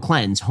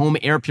EnviroCleanse home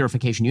air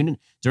purification unit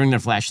during their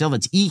flash sale.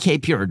 That's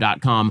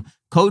ekpure.com.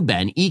 Code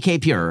BEN,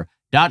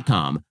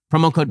 ekpure.com.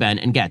 Promo code BEN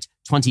and get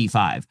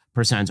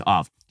 25%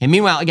 off. And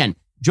meanwhile, again,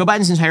 Joe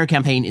Biden's entire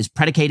campaign is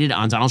predicated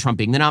on Donald Trump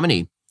being the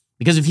nominee,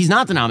 because if he's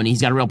not the nominee,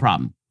 he's got a real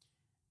problem.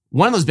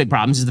 One of those big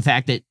problems is the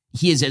fact that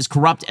he is as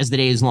corrupt as the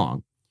day is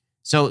long.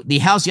 So the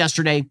House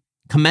yesterday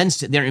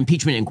commenced their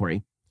impeachment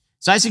inquiry.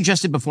 So I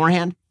suggested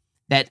beforehand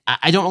that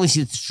I don't really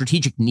see the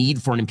strategic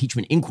need for an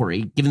impeachment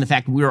inquiry, given the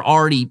fact that we were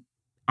already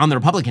on the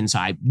Republican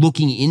side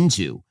looking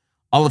into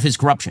all of his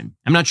corruption.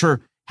 I'm not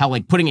sure how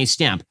like putting a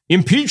stamp,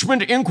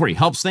 impeachment inquiry,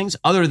 helps things,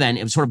 other than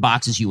it sort of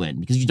boxes you in,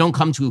 because you don't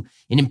come to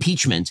an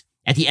impeachment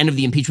at the end of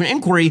the impeachment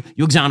inquiry,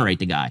 you exonerate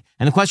the guy.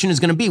 And the question is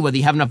going to be whether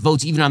you have enough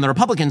votes even on the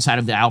Republican side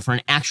of the aisle for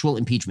an actual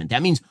impeachment.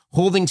 That means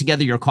holding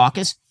together your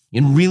caucus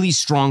in really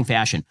strong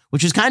fashion,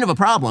 which is kind of a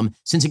problem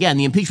since, again,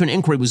 the impeachment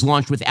inquiry was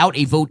launched without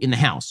a vote in the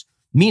House,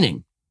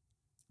 meaning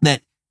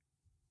that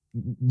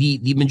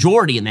the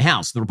majority in the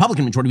House, the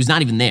Republican majority, was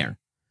not even there.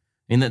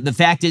 And the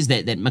fact is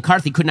that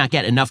McCarthy could not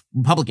get enough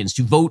Republicans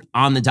to vote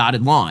on the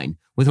dotted line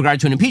with regard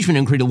to an impeachment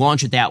inquiry to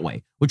launch it that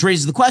way, which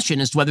raises the question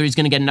as to whether he's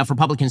going to get enough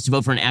Republicans to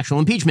vote for an actual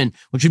impeachment,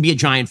 which would be a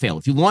giant fail.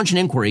 If you launch an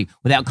inquiry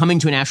without coming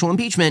to an actual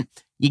impeachment,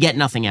 you get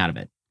nothing out of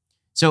it.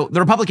 So the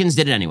Republicans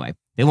did it anyway.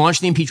 They launched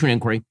the impeachment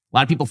inquiry. A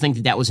lot of people think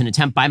that was an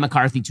attempt by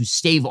McCarthy to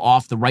stave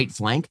off the right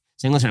flank,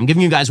 saying, listen, I'm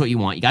giving you guys what you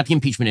want. You got the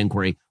impeachment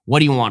inquiry. What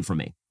do you want from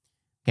me?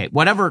 Okay,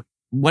 whatever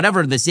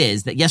this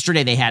is, that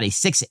yesterday they had a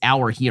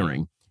 6-hour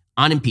hearing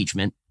on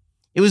impeachment.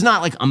 It was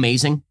not like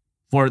amazing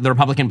for the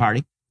Republican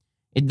Party.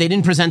 They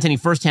didn't present any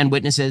firsthand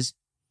witnesses.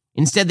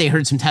 Instead, they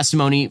heard some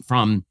testimony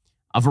from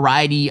a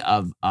variety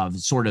of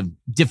sort of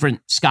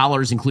different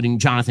scholars, including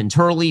Jonathan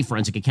Turley,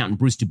 forensic accountant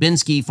Bruce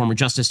Dubinsky, former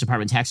Justice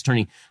Department tax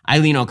attorney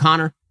Eileen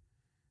O'Connor.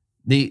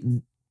 They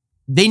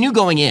knew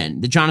going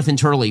in that Jonathan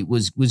Turley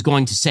was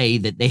going to say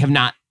that they have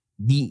not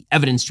the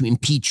evidence to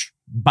impeach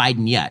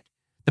Biden yet.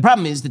 The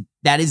problem is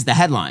that is the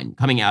headline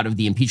coming out of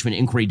the impeachment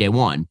inquiry day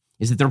one,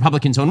 is that the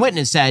Republicans' own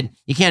witness said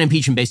you can't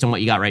impeach him based on what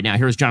you got right now.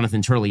 Here's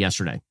Jonathan Turley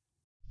yesterday.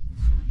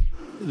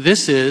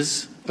 This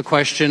is a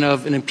question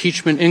of an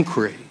impeachment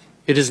inquiry.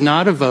 It is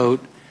not a vote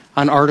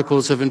on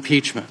articles of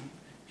impeachment.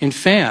 In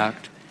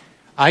fact,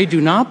 I do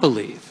not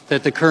believe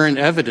that the current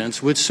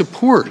evidence would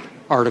support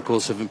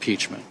articles of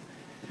impeachment.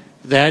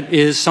 That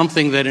is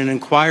something that an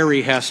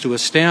inquiry has to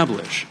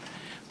establish.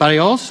 But I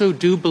also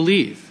do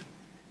believe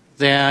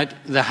that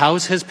the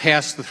House has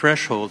passed the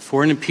threshold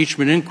for an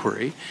impeachment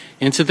inquiry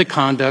into the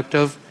conduct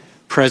of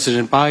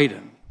President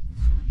Biden.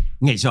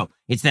 Okay, so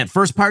it's that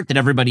first part that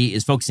everybody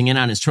is focusing in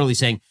on, is Turley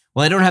saying,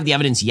 well, I don't have the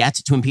evidence yet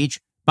to impeach,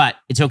 but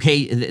it's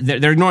okay.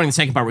 They're ignoring the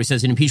second part where he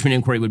says an impeachment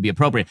inquiry would be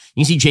appropriate.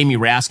 You can see Jamie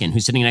Raskin,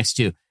 who's sitting next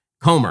to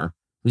Comer,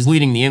 who's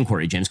leading the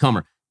inquiry, James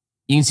Comer.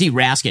 You can see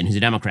Raskin, who's a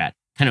Democrat,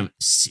 kind of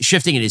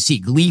shifting in his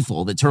seat,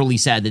 gleeful that Turley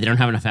said that they don't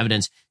have enough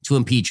evidence to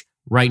impeach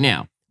right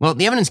now. Well,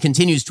 the evidence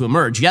continues to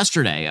emerge.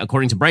 Yesterday,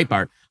 according to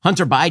Breitbart,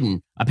 Hunter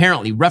Biden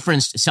apparently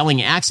referenced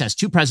selling access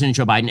to President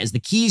Joe Biden as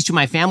the keys to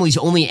my family's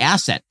only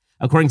asset,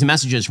 according to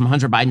messages from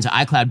Hunter Biden's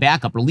iCloud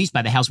backup released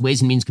by the House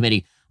Ways and Means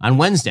Committee on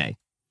Wednesday.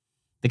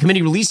 The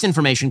committee released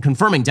information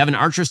confirming Devin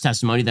Archer's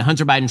testimony that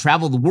Hunter Biden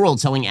traveled the world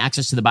selling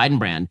access to the Biden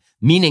brand,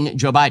 meaning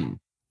Joe Biden.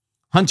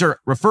 Hunter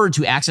referred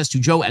to access to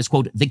Joe as,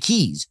 quote, the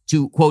keys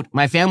to, quote,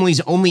 my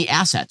family's only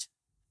asset,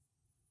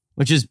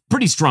 which is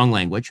pretty strong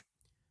language.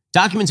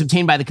 Documents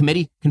obtained by the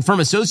committee confirm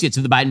associates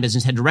of the Biden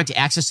business had direct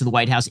access to the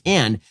White House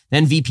and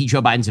then VP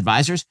Joe Biden's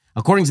advisors.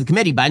 According to the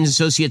committee, Biden's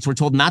associates were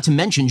told not to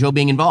mention Joe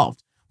being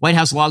involved. White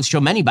House logs show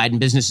many Biden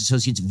business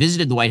associates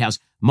visited the White House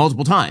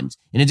multiple times.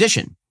 In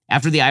addition,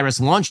 after the IRS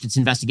launched its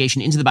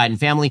investigation into the Biden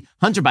family,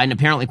 Hunter Biden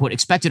apparently, quote,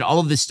 expected all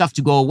of this stuff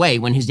to go away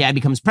when his dad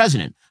becomes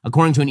president,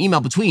 according to an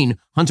email between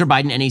Hunter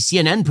Biden and a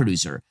CNN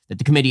producer that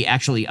the committee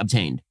actually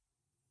obtained.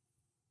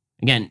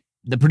 Again,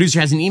 the producer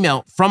has an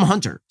email from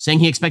Hunter saying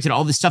he expected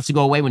all this stuff to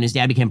go away when his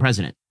dad became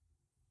president.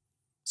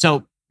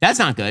 So that's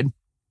not good.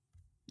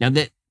 Now,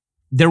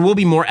 there will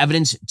be more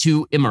evidence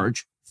to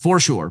emerge, for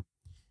sure.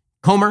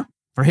 Comer,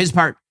 for his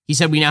part, he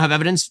said we now have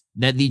evidence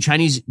that the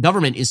Chinese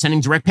government is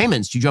sending direct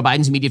payments to Joe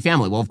Biden's immediate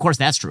family. Well, of course,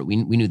 that's true. We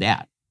knew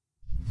that.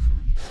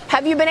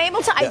 Have you been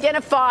able to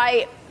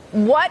identify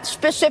what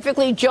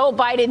specifically Joe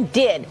Biden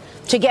did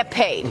to get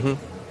paid?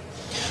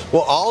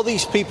 Well, all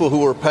these people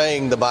who were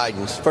paying the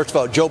Bidens, first of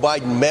all, Joe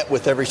Biden met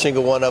with every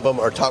single one of them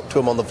or talked to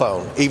them on the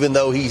phone, even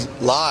though he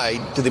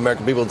lied to the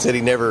American people and said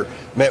he never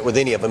met with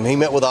any of them. He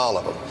met with all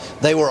of them.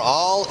 They were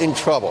all in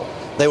trouble.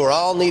 They were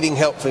all needing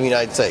help from the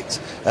United States.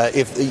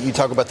 If you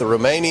talk about the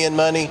Romanian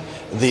money,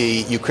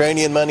 the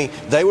Ukrainian money,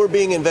 they were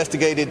being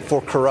investigated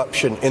for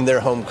corruption in their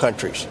home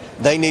countries.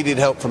 They needed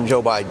help from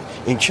Joe Biden.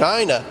 In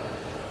China,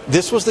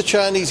 this was the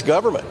Chinese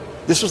government.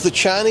 This was the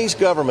Chinese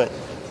government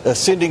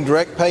sending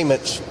direct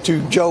payments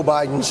to Joe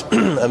Biden's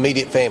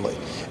immediate family.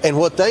 And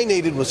what they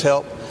needed was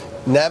help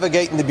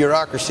navigating the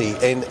bureaucracy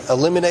and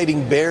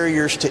eliminating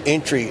barriers to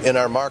entry in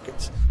our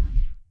markets.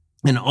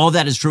 And all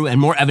that is true, and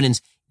more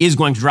evidence is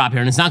going to drop here,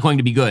 and it's not going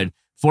to be good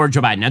for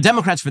Joe Biden. Now,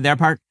 Democrats, for their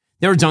part,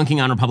 they were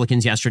dunking on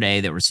Republicans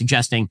yesterday. They were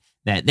suggesting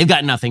that they've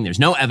got nothing. There's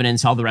no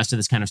evidence, all the rest of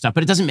this kind of stuff.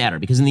 But it doesn't matter,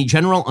 because in the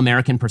general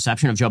American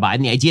perception of Joe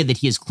Biden, the idea that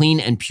he is clean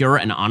and pure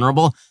and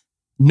honorable,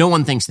 no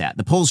one thinks that.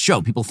 The polls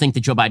show people think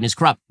that Joe Biden is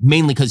corrupt,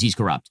 mainly because he's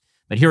corrupt.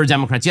 But here are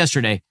Democrats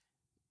yesterday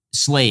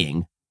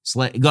slaying.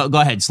 Go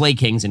ahead, slay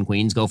kings and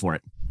queens. Go for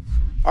it.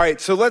 All right,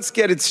 so let's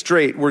get it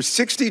straight. We're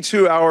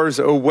 62 hours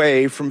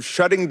away from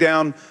shutting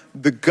down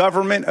the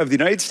government of the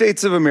United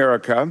States of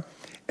America,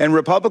 and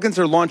Republicans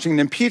are launching an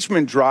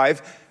impeachment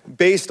drive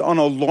based on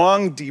a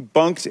long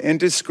debunked and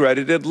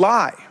discredited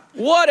lie.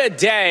 What a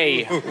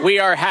day we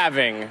are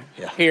having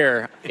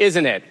here,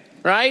 isn't it?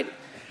 Right?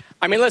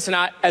 I mean, listen,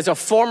 as a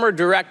former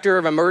director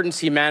of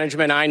emergency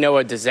management, I know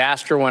a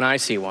disaster when I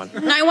see one.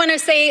 I want to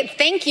say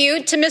thank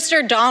you to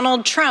Mr.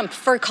 Donald Trump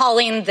for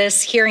calling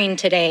this hearing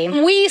today.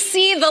 We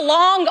see the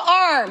long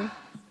arm,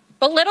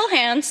 but little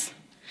hands,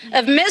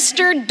 of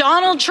Mr.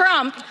 Donald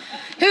Trump,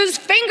 whose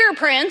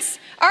fingerprints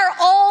are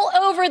all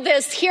over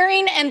this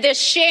hearing and this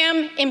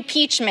sham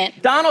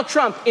impeachment. Donald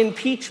Trump,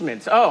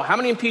 impeachments. Oh, how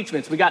many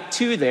impeachments? We got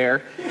 2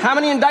 there. How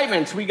many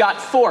indictments? We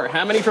got 4.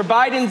 How many for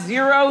Biden?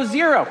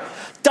 0.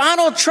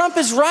 Donald Trump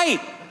is right.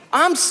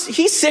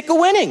 He's sick of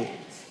winning.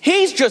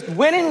 He's just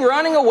winning,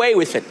 running away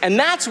with it. And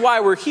that's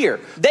why we're here.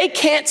 They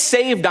can't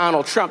save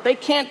Donald Trump. They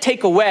can't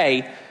take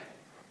away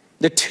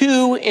the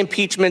 2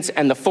 impeachments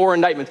and the 4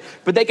 indictments.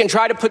 But they can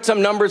try to put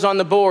some numbers on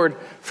the board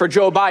for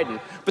Joe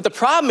Biden. But the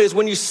problem is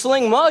when you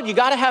sling mud, you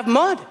got to have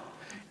mud.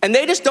 And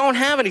they just don't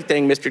have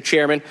anything, Mr.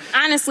 Chairman.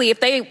 Honestly, if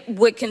they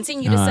would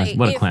continue to say, if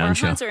we're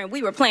Hunter and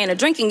we were playing a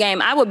drinking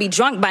game, I would be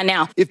drunk by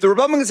now. If the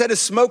Republicans had a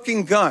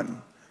smoking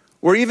gun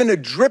or even a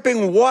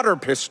dripping water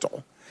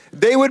pistol,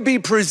 they would be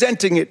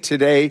presenting it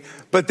today,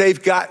 but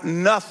they've got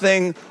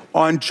nothing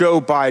on Joe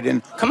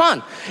Biden. Come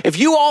on. If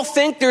you all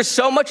think there's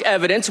so much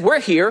evidence, we're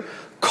here.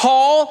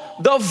 Call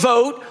the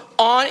vote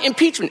on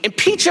impeachment.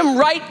 Impeach him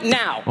right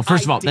now. Well,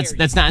 first of all,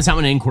 that's not what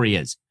an inquiry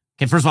is.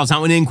 Okay, first of all, it's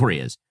not what an inquiry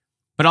is.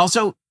 But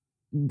also,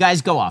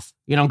 guys, go off.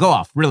 Go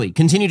off. Really,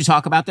 continue to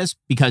talk about this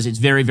because it's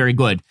very, very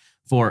good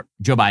for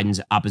Joe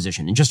Biden's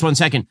opposition. In just 1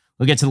 second,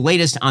 we'll get to the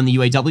latest on the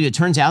UAW. It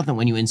turns out that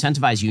when you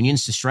incentivize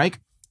unions to strike,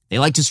 they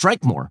like to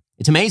strike more.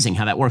 It's amazing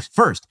how that works.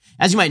 First,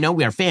 as you might know,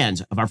 we are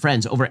fans of our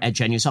friends over at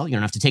Genucel. You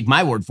don't have to take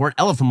my word for it.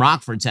 Ella from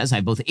Rockford says, I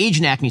have both age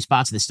and acne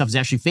spots. This stuff is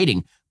actually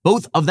fading.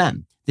 Both of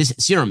them. This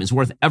serum is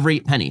worth every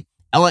penny.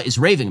 Ella is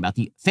raving about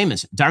the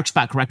famous dark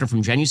spot corrector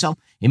from Genucel,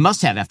 a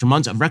must-have after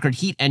months of record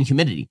heat and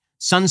humidity.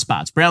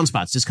 Sunspots, brown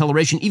spots,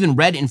 discoloration, even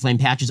red inflamed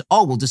patches,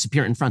 all will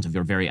disappear in front of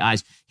your very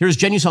eyes. Here's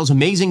Genucel's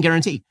amazing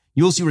guarantee.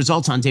 You will see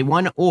results on day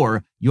one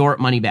or your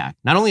money back.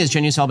 Not only has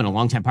Genucel been a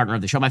longtime partner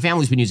of the show, my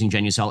family's been using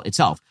Genucel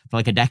itself for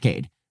like a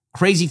decade.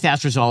 Crazy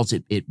fast results.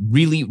 It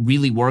really,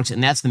 really works.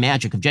 And that's the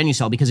magic of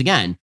Genucel because,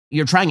 again,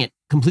 you're trying it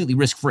completely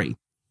risk-free.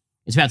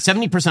 It's about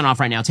 70% off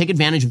right now. Take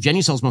advantage of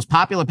Genucel's most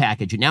popular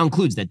package. It now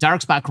includes that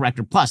dark spot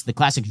corrector plus the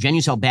classic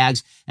Genucel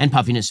bags and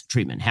puffiness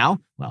treatment. How?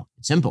 Well,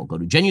 it's simple. Go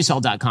to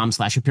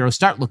Genucel.com/Shapiro.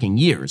 Start looking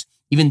years,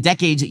 even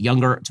decades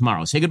younger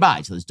tomorrow. Say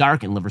goodbye to those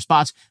dark and liver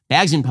spots,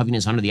 bags and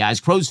puffiness under the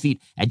eyes, crow's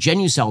feet at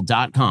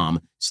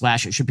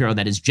Genucel.com/Shapiro.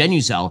 That is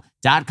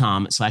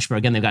Genucel.com/Shapiro.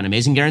 Again, they've got an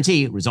amazing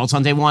guarantee. Results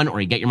on day one or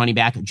you get your money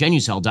back.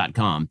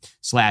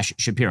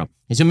 Genucel.com/Shapiro.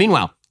 And so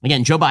meanwhile,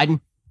 again, Joe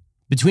Biden,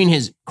 between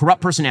his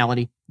corrupt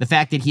personality, the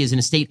fact that he is in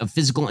a state of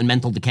physical and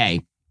mental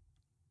decay,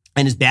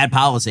 and his bad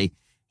policy,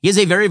 he is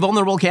a very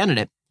vulnerable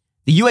candidate.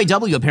 The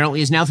UAW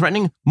apparently is now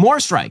threatening more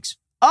strikes.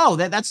 Oh,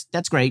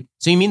 that's great.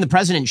 So you mean the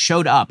president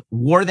showed up,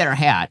 wore their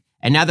hat,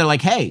 and now they're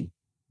like, hey,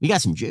 we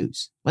got some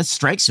juice. Let's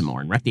strike some more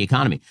and wreck the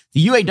economy.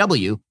 The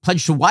UAW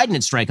pledged to widen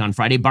its strike on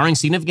Friday, barring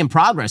significant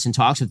progress in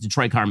talks with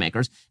Detroit car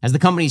makers as the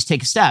companies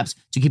take steps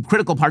to keep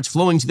critical parts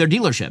flowing to their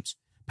dealerships.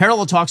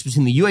 Parallel talks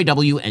between the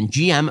UAW and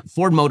GM,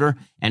 Ford Motor,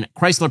 and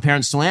Chrysler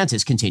parent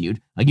Stellantis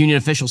continued. A union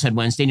official said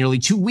Wednesday, nearly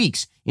 2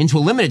 weeks into a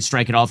limited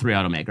strike at all three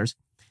automakers.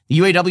 The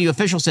UAW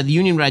official said the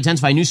union would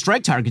identify new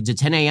strike targets at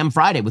 10 a.m.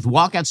 Friday with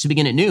walkouts to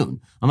begin at noon,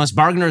 unless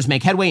bargainers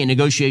make headway in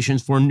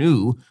negotiations for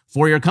new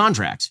four-year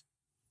contracts.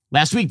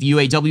 Last week, the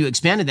UAW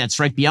expanded that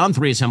strike beyond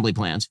 3 assembly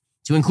plants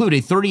to include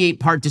a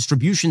 38-part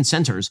distribution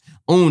centers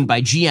owned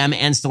by GM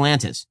and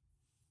Stellantis.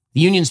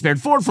 The union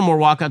spared Ford for more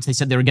walkouts. They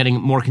said they were getting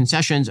more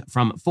concessions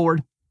from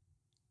Ford.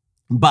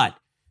 But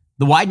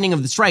the widening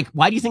of the strike,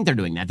 why do you think they're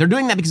doing that? They're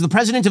doing that because the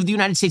president of the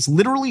United States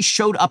literally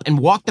showed up and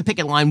walked the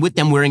picket line with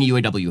them wearing a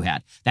UAW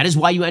hat. That is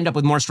why you end up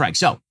with more strikes.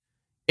 So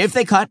if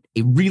they cut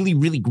a really,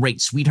 really great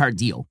sweetheart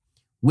deal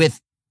with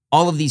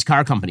all of these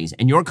car companies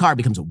and your car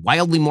becomes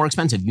wildly more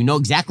expensive, you know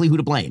exactly who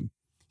to blame.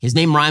 His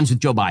name rhymes with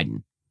Joe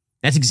Biden.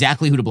 That's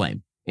exactly who to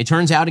blame. It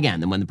turns out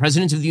again that when the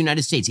president of the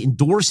United States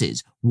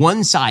endorses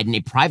one side in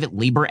a private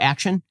labor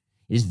action,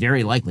 it is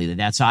very likely that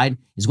that side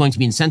is going to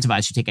be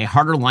incentivized to take a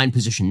harder line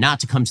position, not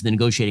to come to the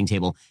negotiating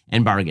table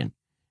and bargain.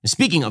 Now,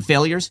 speaking of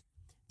failures,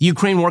 the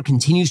Ukraine war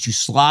continues to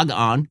slog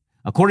on.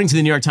 According to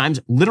the New York Times,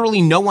 literally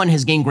no one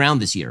has gained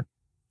ground this year.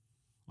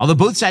 Although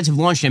both sides have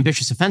launched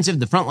ambitious offensive,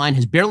 the front line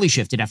has barely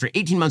shifted. After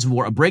 18 months of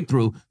war, a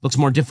breakthrough looks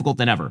more difficult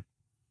than ever.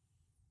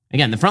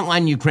 Again, the front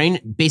line in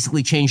Ukraine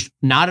basically changed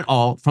not at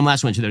all from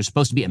last winter. There's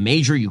supposed to be a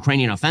major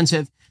Ukrainian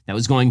offensive that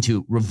was going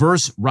to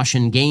reverse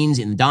Russian gains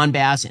in the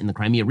Donbass and the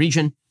Crimea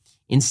region.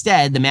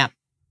 Instead, the map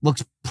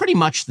looks pretty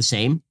much the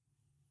same.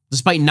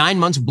 Despite 9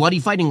 months of bloody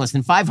fighting, less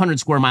than 500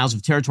 square miles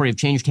of territory have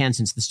changed hands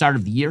since the start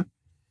of the year.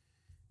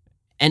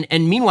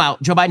 And meanwhile,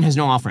 Joe Biden has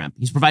no off-ramp.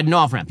 He's provided no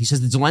off-ramp. He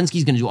says that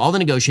Zelensky's going to do all the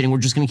negotiating. We're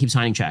just going to keep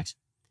signing checks.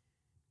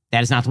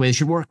 That is not the way this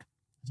should work.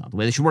 It's not the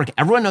way this should work.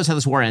 Everyone knows how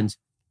this war ends.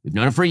 We've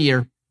known it for a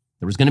year.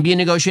 There was going to be a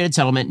negotiated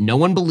settlement. No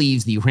one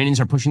believes the Ukrainians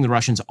are pushing the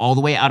Russians all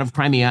the way out of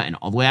Crimea and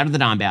all the way out of the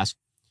Donbass.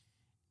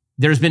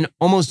 There's been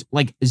almost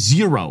like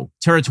zero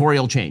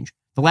territorial change.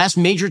 The last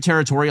major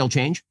territorial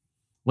change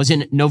was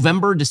in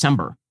November,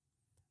 December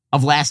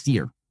of last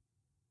year.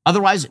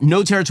 Otherwise,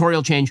 no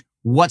territorial change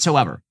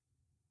whatsoever.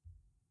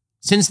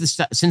 Since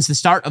the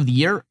start of the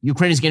year,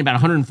 Ukraine has gained about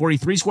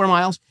 143 square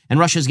miles, and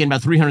Russia has gained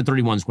about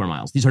 331 square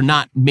miles. These are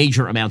not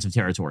major amounts of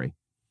territory.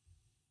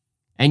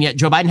 And yet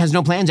Joe Biden has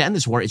no plan to end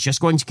this war. It's just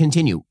going to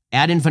continue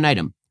ad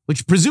infinitum,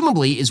 which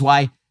presumably is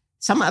why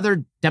some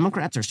other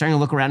Democrats are starting to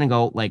look around and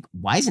go, like,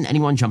 why isn't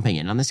anyone jumping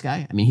in on this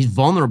guy? I mean, he's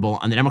vulnerable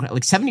on the Democrat.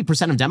 Like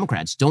 70% of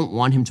Democrats don't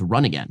want him to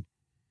run again.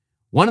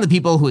 One of the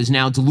people who is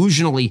now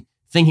delusionally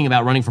thinking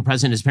about running for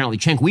president is apparently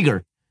Cenk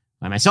Uygur.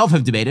 I myself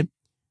have debated.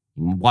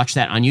 You can watch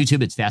that on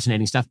YouTube. It's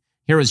fascinating stuff.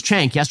 Here was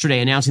Cenk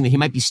yesterday announcing that he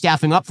might be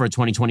staffing up for a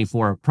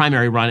 2024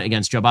 primary run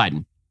against Joe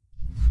Biden.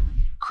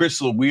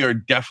 Crystal, we are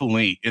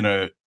definitely in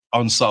a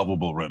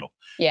unsolvable riddle.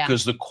 Yeah.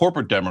 Because the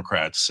corporate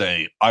Democrats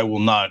say, I will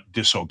not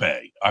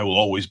disobey. I will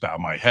always bow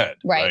my head.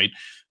 Right.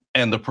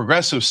 And the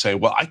progressives say,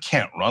 well, I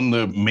can't run.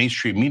 The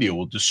mainstream media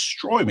will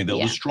destroy me. They'll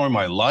destroy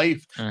my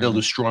life. They'll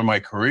destroy my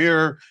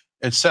career,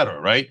 et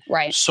cetera. Right.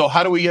 So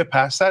how do we get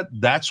past that?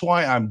 That's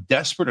why I'm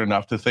desperate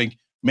enough to think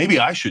maybe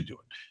I should do it.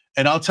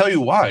 And I'll tell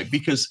you why.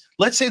 Because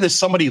let's say that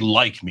somebody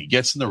like me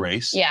gets in the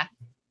race. Yeah.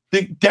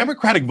 The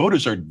Democratic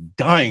voters are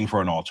dying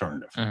for an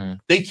alternative.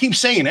 They keep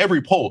saying in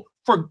every poll,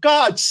 for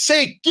God's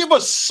sake, give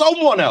us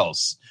someone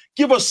else.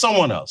 Give us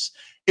someone else.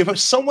 If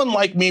someone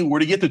like me were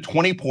to get to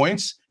 20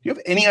 points, do you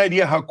have any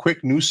idea how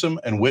quick Newsom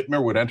and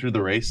Whitmer would enter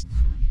the race?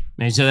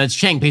 And so that's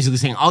Cenk basically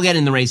saying, I'll get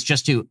in the race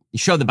just to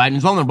show that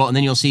Biden's vulnerable, and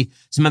then you'll see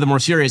some of the more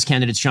serious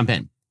candidates jump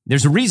in.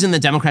 There's a reason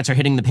that Democrats are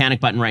hitting the panic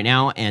button right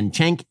now, and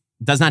Cenk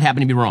does not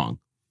happen to be wrong.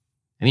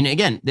 I mean,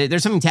 again,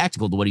 there's something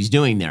tactical to what he's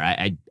doing there.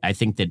 I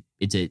think that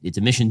it's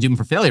a mission doomed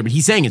for failure, but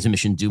he's saying it's a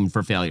mission doomed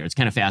for failure. It's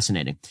kind of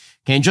fascinating.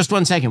 Okay, in just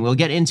 1 second, we'll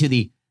get into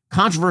the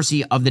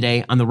controversy of the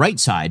day on the right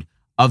side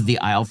of the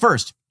aisle.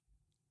 First,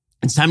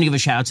 it's time to give a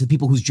shout out to the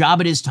people whose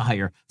job it is to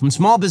hire, from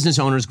small business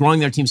owners growing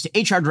their teams to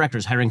HR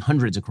directors hiring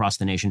hundreds across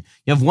the nation.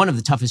 You have one of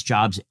the toughest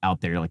jobs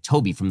out there, like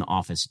Toby from The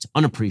Office. It's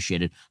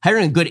unappreciated.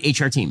 Hiring a good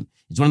HR team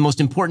is one of the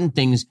most important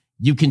things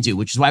you can do,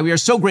 which is why we are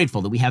so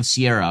grateful that we have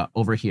Sierra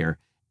over here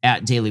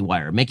at Daily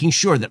Wire, making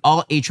sure that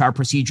all HR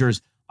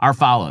procedures are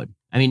followed.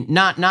 I mean,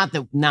 not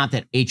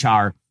that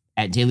HR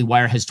at Daily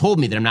Wire has told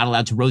me that I'm not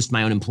allowed to roast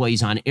my own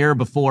employees on air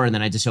before, and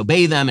then I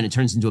disobey them, and it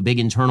turns into a big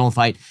internal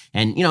fight.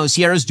 And, you know,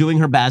 Sierra's doing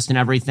her best and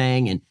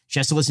everything, and she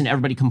has to listen to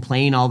everybody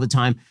complain all the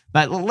time.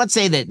 But let's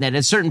say that at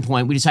a certain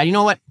point, we decide, you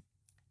know what,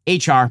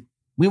 HR,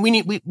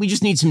 we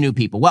just need some new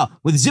people. Well,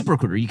 with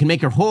ZipRecruiter, you can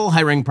make your whole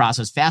hiring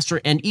process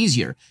faster and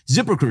easier.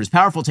 ZipRecruiter's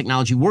powerful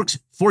technology works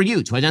for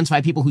you to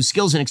identify people whose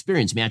skills and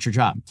experience match your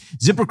job.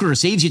 ZipRecruiter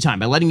saves you time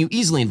by letting you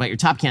easily invite your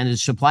top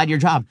candidates to apply to your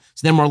job,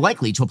 so they're more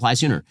likely to apply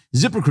sooner.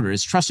 ZipRecruiter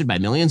is trusted by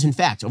millions. In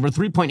fact, over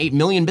 3.8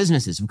 million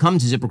businesses have come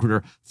to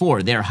ZipRecruiter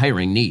for their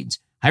hiring needs.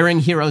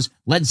 Hiring heroes,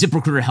 let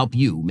ZipRecruiter help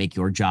you make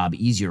your job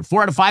easier.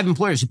 4 out of 5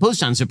 employers who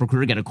post on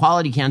ZipRecruiter get a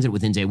quality candidate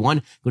within day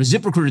one. Go to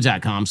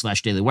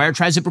ZipRecruiter.com/dailywire.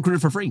 Try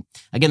ZipRecruiter for free.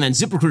 Again, that's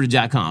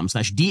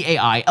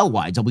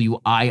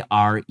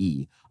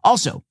ZipRecruiter.com/DAILYWIRE.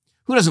 Also,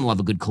 who doesn't love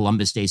a good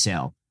Columbus Day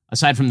sale?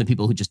 Aside from the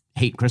people who just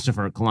hate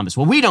Christopher Columbus.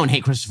 Well, we don't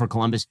hate Christopher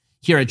Columbus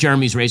here at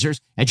Jeremy's Razors.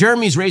 At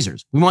Jeremy's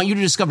Razors, we want you to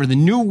discover the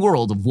new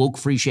world of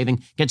woke-free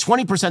shaving. Get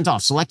 20%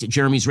 off select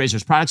Jeremy's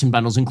Razors products and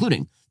bundles,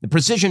 including the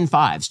Precision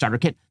 5 Starter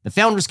Kit, the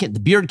Founders Kit, the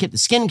Beard Kit, the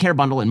Skincare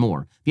Bundle, and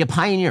more. Be a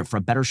pioneer for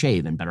a better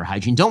shave and better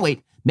hygiene. Don't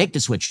wait. Make the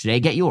switch today.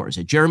 Get yours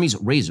at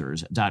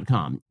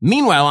jeremy'srazors.com.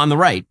 Meanwhile, on the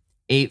right,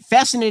 a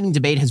fascinating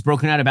debate has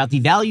broken out about the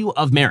value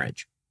of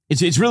marriage.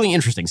 It's really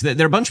interesting. So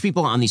there are a bunch of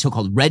people on the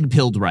so-called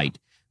red-pilled right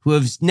who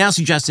have now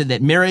suggested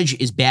that marriage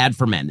is bad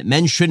for men, that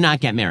men should not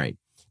get married.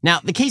 Now,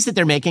 the case that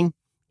they're making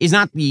is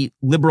not the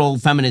liberal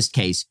feminist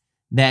case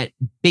that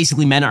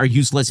basically men are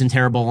useless and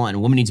terrible and a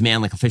woman needs a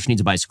man like a fish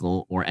needs a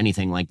bicycle or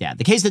anything like that.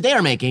 The case that they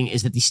are making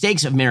is that the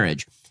stakes of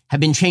marriage have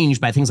been changed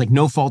by things like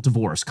no-fault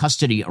divorce,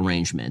 custody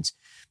arrangements,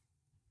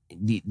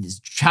 the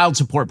child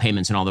support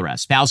payments and all the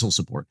rest, spousal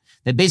support,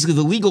 that basically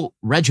the legal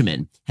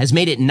regimen has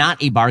made it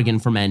not a bargain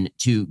for men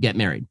to get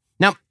married.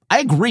 Now, I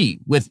agree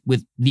with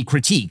the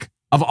critique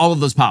of all of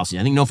those policies.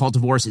 I think no-fault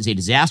divorce is a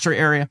disaster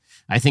area.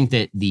 I think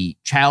that the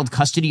child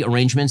custody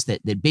arrangements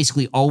that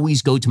basically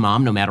always go to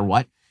mom no matter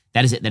what,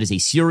 that is a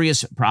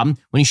serious problem.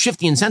 When you shift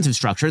the incentive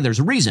structure, there's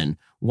a reason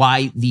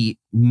why the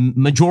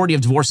majority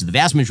of divorces, the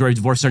vast majority of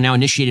divorces, are now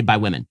initiated by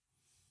women.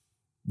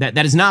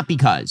 That is not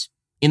because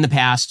in the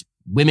past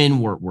women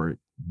were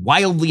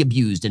wildly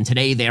abused and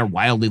today they are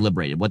wildly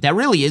liberated. What that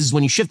really is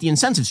when you shift the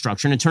incentive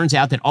structure and it turns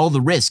out that all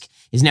the risk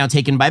is now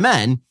taken by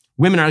men,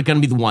 women are going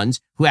to be the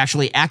ones who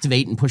actually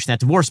activate and push that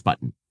divorce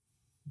button.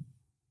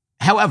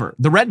 However,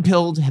 the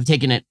red-pilled have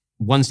taken it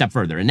one step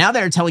further. And now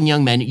they're telling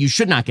young men, you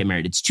should not get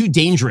married. It's too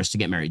dangerous to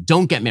get married.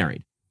 Don't get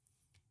married.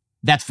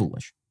 That's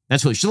foolish.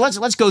 That's foolish. So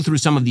let's go through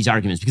some of these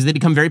arguments because they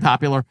become very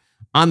popular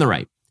on the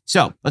right.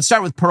 So let's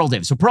start with Pearl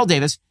Davis. So Pearl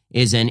Davis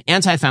is an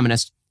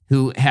anti-feminist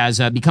who has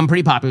become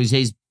pretty popular these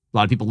days. A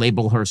lot of people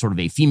label her sort of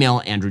a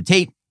female Andrew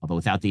Tate, although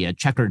without the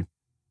checkered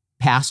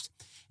past.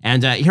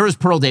 And here is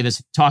Pearl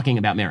Davis talking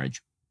about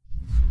marriage.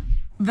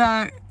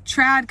 The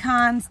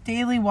TradCons,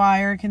 Daily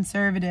Wire,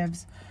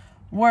 conservatives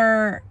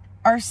are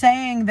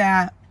saying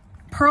that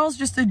Pearl's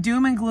just a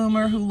doom and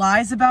gloomer who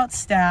lies about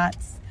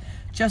stats,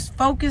 just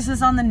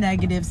focuses on the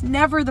negatives,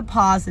 never the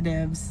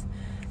positives,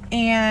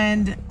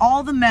 and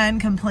all the men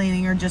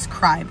complaining are just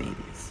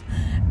crybabies.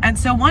 And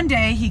so one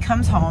day he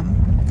comes home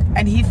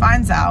and he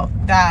finds out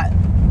that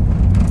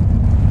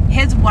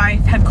his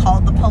wife had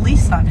called the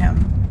police on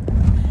him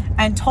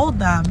and told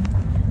them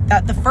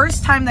that the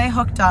first time they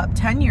hooked up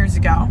 10 years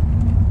ago,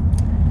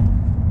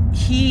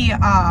 he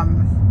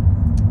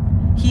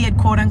had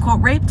quote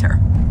unquote raped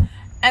her.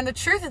 And the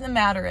truth of the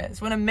matter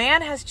is, when a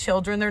man has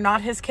children, they're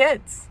not his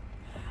kids.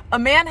 A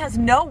man has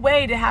no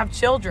way to have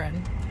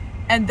children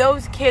and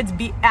those kids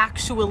be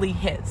actually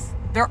his.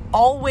 They're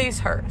always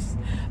hers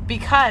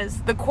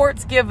because the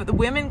courts give the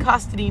women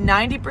custody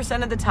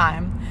 90% of the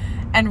time,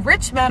 and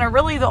rich men are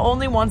really the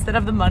only ones that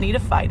have the money to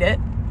fight it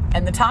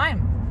and the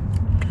time.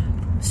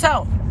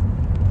 So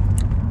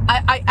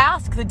I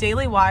ask the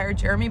Daily Wire,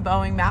 Jeremy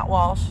Boeing, Matt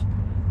Walsh,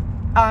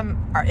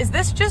 is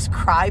this just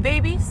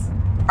crybabies?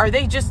 Are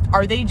they just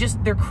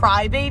they're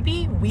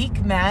crybaby,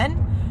 weak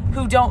men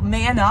who don't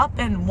man up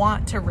and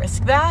want to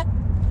risk that?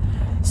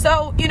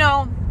 So,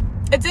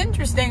 it's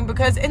interesting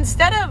because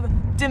instead of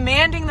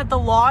demanding that the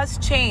laws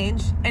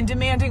change and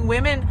demanding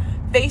women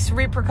face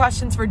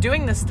repercussions for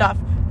doing this stuff,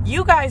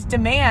 you guys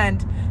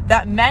demand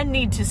that men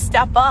need to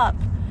step up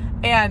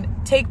and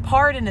take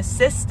part in a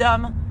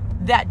system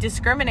that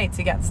discriminates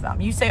against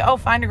them. You say, oh,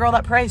 find a girl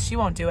that prays, she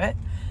won't do it.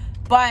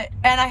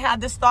 And I had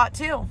this thought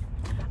too,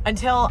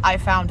 until I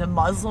found a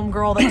Muslim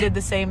girl that did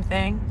the same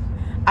thing.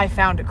 I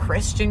found a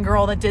Christian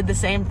girl that did the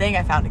same thing.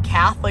 I found a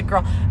Catholic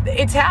girl.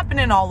 It's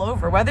happening all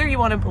over. Whether you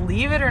want to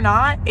believe it or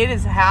not, it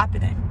is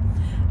happening.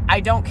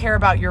 I don't care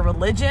about your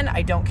religion.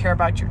 I don't care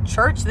about your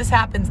church. This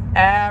happens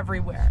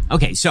everywhere.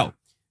 Okay, so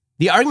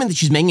the argument that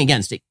she's making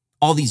against it,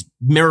 all these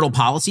marital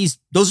policies,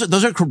 those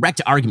are correct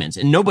arguments,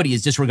 and nobody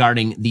is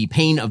disregarding the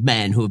pain of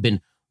men who have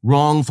been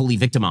wrongfully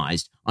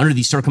victimized under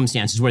these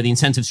circumstances where the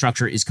incentive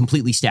structure is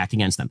completely stacked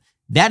against them.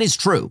 That is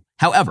true.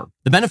 However,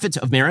 the benefits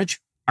of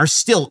marriage are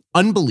still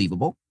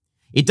unbelievable.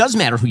 It does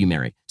matter who you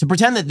marry. To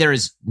pretend that there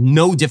is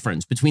no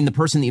difference between the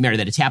person that you marry,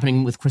 that it's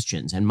happening with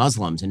Christians and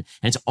Muslims and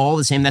it's all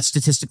the same, that's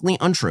statistically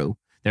untrue.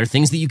 There are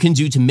things that you can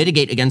do to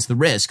mitigate against the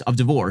risk of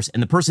divorce,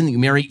 and the person that you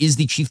marry is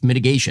the chief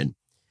mitigation.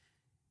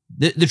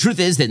 The truth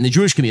is that in the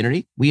Jewish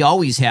community, we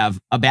always have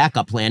a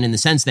backup plan in the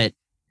sense that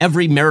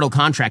every marital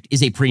contract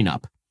is a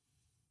prenup.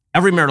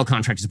 Every marital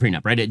contract is a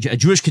prenup, right? A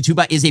Jewish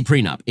ketubah is a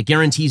prenup. It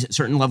guarantees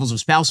certain levels of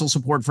spousal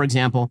support, for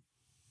example.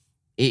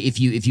 If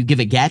you give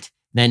a get,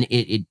 then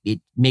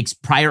it makes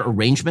prior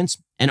arrangements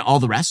and all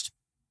the rest.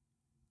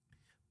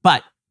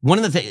 But one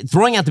of the things,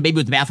 throwing out the baby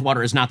with the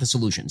bathwater is not the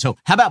solution. So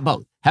how about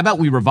both? How about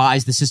we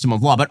revise the system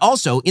of law? But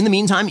also, in the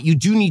meantime, you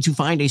do need to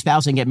find a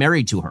spouse and get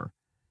married to her.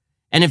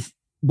 And if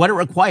what it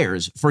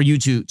requires for you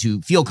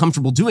to feel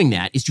comfortable doing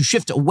that is to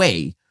shift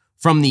away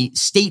from the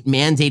state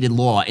mandated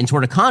law and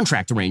toward a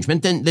contract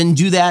arrangement, then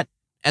do that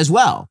as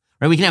well,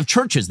 right? We can have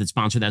churches that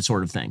sponsor that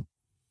sort of thing,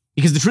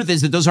 because the truth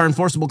is that those are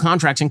enforceable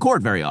contracts in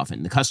court very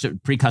often, the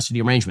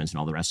pre-custody arrangements and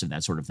all the rest of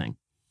that sort of thing.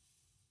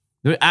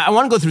 I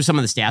want to go through some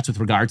of the stats with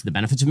regard to the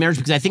benefits of marriage,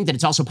 because I think that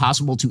it's also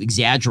possible to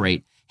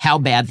exaggerate how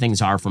bad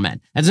things are for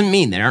men. That doesn't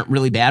mean they aren't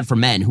really bad for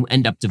men who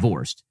end up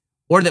divorced,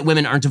 or that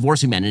women aren't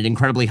divorcing men at an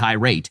incredibly high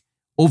rate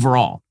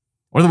overall,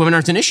 or the women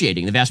aren't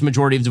initiating the vast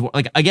majority of divorce.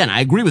 Like, again, I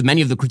agree with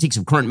many of the critiques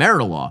of current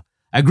marital law.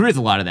 I agree with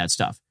a lot of that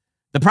stuff.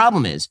 The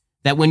problem is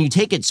that when you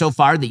take it so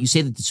far that you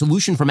say that the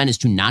solution for men is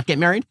to not get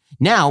married,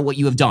 now what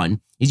you have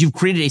done is you've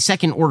created a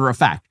second order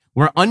effect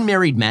where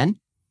unmarried men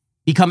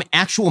become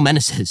actual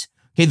menaces.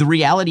 Okay, the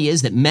reality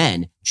is that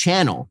men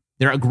channel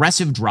their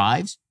aggressive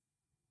drives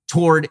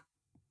toward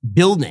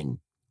building,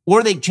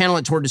 or they channel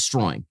it toward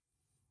destroying.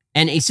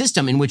 And a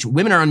system in which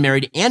women are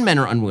unmarried and men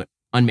are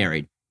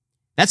unmarried,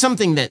 that's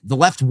something that the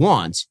left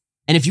wants.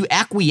 And if you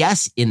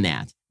acquiesce in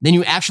that, then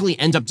you actually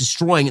end up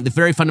destroying the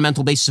very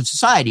fundamental basis of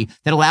society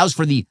that allows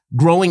for the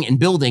growing and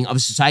building of a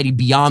society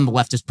beyond the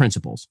leftist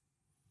principles.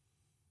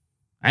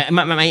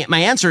 My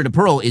answer to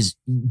Pearl is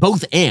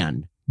both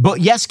and. But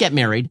yes, get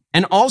married.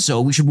 And also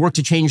we should work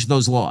to change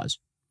those laws.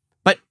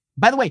 But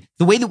by the way,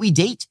 the way that we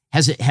date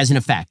has an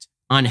effect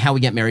on how we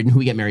get married and who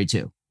we get married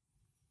to.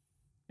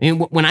 I mean,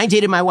 when I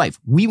dated my wife,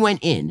 we went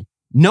in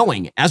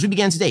knowing as we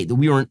began to date that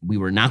we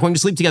were not going to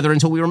sleep together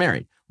until we were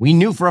married. We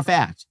knew for a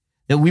fact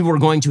that we were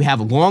going to have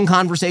long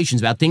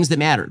conversations about things that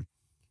mattered.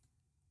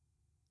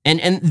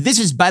 And this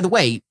is, by the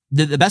way,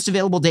 the best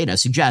available data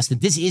suggests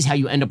that this is how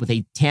you end up with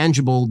a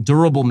tangible,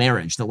 durable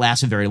marriage that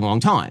lasts a very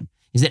long time,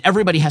 is that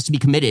everybody has to be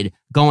committed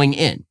going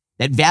in.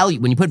 That value,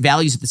 when you put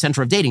values at the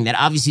center of dating, that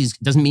obviously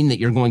doesn't mean that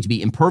you're going to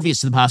be impervious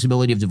to the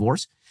possibility of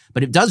divorce,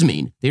 but it does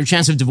mean that your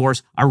chances of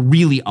divorce are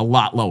really a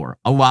lot lower.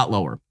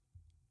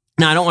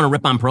 Now, I don't want to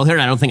rip on Pearl here,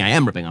 and I don't think I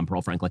am ripping on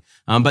Pearl, frankly.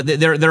 But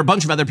there are a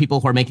bunch of other people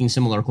who are making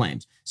similar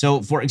claims.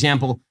 So, for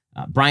example,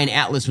 Brian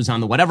Atlas was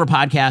on the Whatever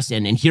podcast,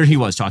 and here he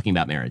was talking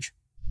about marriage.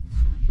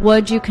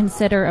 Would you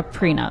consider a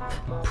prenup?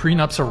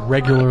 Prenups are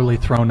regularly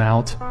thrown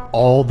out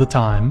all the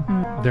time.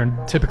 They're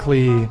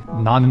typically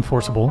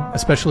non-enforceable,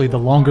 especially the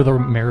longer the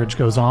marriage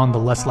goes on, the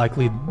less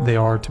likely they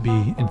are to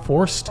be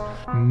enforced.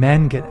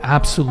 Men get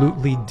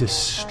absolutely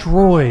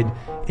destroyed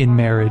in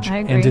marriage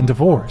and in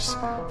divorce.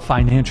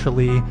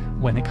 Financially,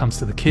 when it comes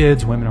to the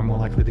kids, women are more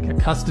likely to get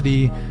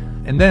custody.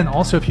 And then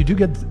also, if you do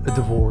get a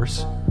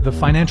divorce, the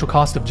financial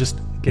cost of just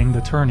getting the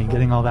attorney,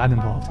 getting all that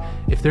involved.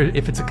 If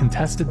it's a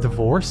contested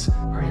divorce,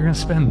 you're going to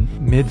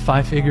spend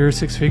mid-5 figures,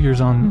 6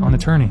 figures on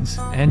attorneys.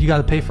 And you got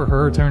to pay for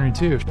her attorney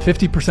too.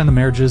 50% of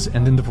marriages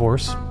end in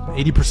divorce.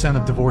 80%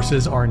 of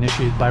divorces are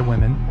initiated by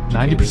women.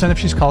 90% if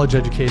she's college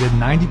educated.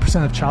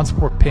 90% of child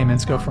support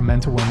payments go from men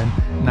to women.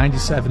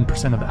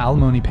 97% of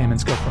alimony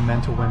payments go from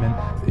men to women.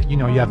 You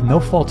know, you have no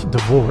fault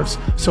divorce.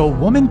 So a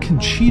woman can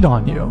cheat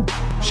on you.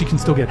 She can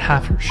still get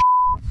half her shit.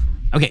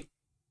 Okay.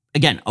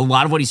 Again, a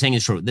lot of what he's saying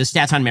is true. The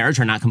stats on marriage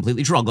are not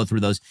completely true. I'll go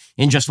through those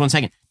in just one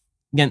second.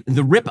 Again,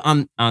 the rip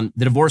on the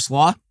divorce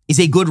law is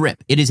a good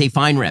rip. It is a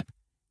fine rip.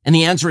 And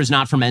the answer is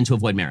not for men to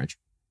avoid marriage.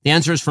 The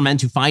answer is for men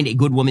to find a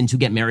good woman to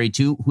get married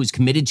to who is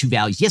committed to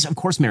values. Yes, of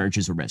course, marriage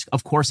is a risk.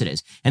 Of course it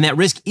is. And that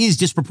risk is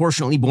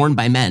disproportionately borne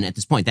by men at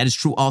this point. That is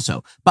true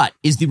also. But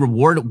is the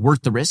reward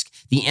worth the risk?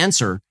 The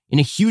answer, in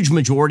a huge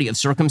majority of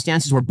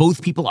circumstances where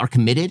both people are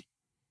committed,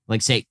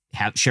 like say,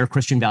 share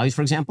Christian values,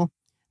 for example,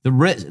 the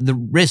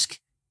risk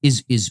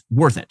is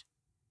worth it,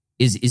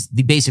 is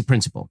the basic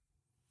principle.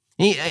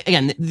 And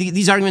again,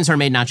 these arguments are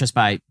made not just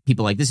by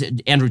people like this.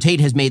 Andrew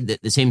Tate has made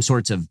the same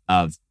sorts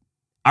of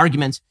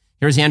arguments.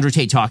 Here's Andrew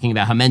Tate talking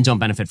about how men don't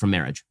benefit from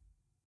marriage.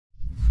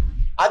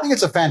 I think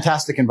it's a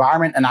fantastic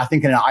environment, and I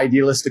think in an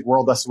idealistic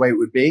world, that's the way it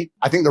would be.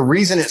 I think the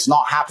reason it's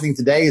not happening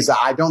today is that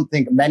I don't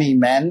think many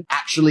men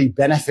actually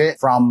benefit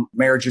from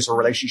marriages or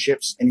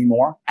relationships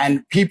anymore.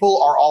 And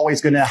people are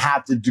always going to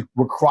have to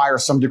require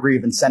some degree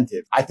of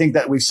incentive. I think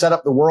that we've set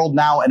up the world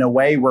now in a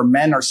way where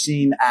men are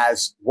seen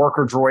as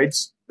worker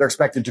droids. They're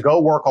expected to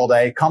go work all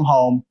day, come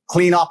home,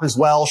 clean up as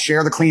well,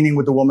 share the cleaning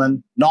with the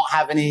woman,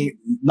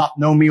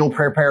 no meal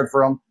prepared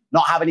for them,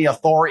 not have any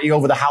authority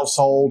over the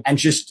household, and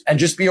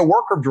just be a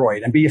worker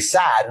droid and be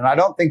sad. And I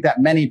don't think that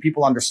many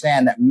people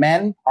understand that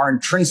men are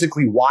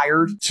intrinsically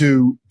wired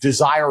to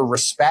desire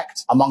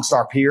respect amongst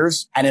our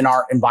peers and in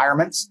our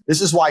environments.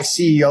 This is why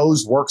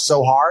CEOs work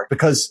so hard,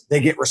 because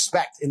they get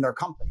respect in their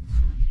company.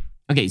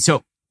 Okay,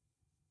 so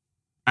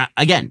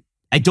again,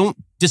 I don't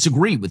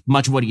disagree with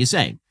much of what he is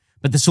saying,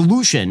 but the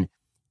solution,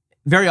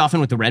 very often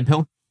with the red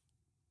pill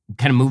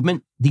kind of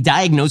movement, the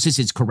diagnosis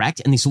is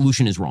correct and the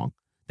solution is wrong.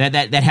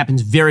 That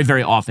happens very,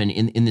 very often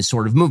in this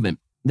sort of movement.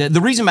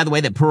 The reason, by the way,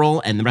 that Pearl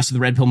and the rest of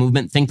the red pill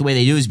movement think the way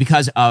they do is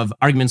because of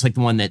arguments like the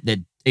one that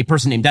a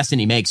person named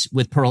Destiny makes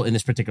with Pearl in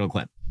this particular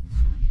clip.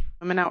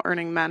 Women out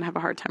earning men have a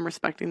hard time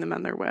respecting the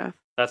men they're with.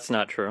 That's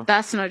not true.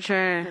 That's not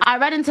true. I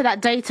read into that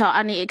data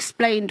and it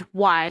explained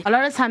why. A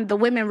lot of the time, the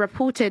women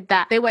reported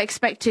that they were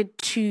expected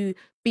to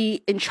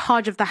be in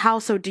charge of the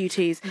household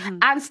duties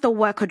and still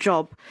work a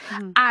job.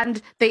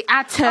 And they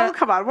had to... Oh,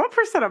 come on. What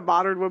 % of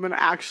modern women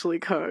actually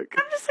cook?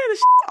 I'm just saying this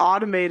shit's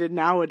automated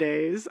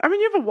nowadays. I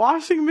mean, you have a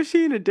washing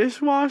machine, a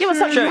dishwasher. Yeah,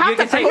 but sure, you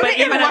can say, but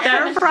even at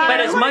that,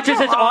 but as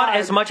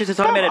much as it's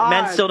automated,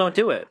 men still don't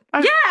do it.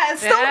 Don't do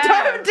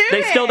it.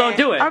 They still don't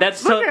do it.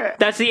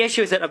 That's the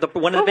issue. Is that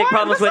one of the big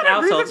problems with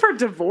households? For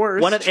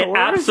divorce? It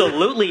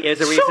absolutely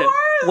is a reason.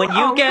 When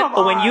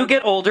you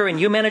get older and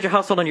you manage a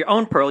household on your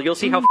own, Pearl, you'll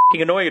see how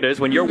fucking annoying it is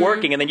when you're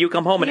working and then you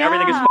come home and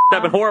everything is fucked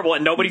up and horrible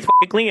and nobody's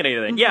fucking cleaning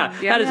anything.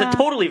 That is a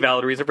totally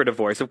valid reason for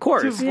divorce, of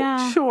course.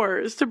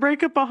 Chores, to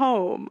break up a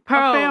home,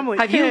 Pearl, a family.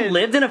 Have you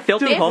lived in a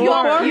filthy home?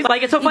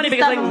 Like, it's so funny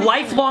because like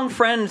lifelong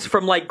friends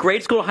from like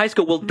grade school to high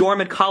school will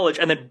dorm in college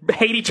and then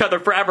hate each other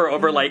forever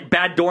over like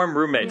bad dorm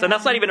roommates, and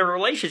that's not even a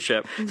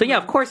relationship. So yeah,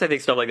 of course I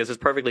think stuff like this is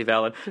perfectly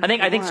valid.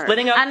 I think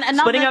splitting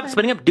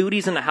up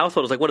duties in the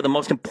household is like one of the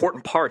most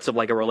important parts of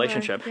like a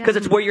relationship, because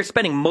it's where you're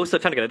spending most of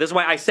the time together. This is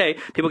why I say,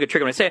 people get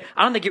triggered when I say,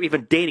 I don't think you're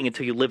even dating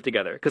until you live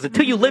together, because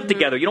until you live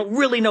together, you don't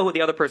really know who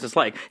the other person's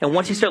like. And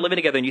once you start living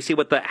together and you see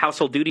what the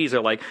household duties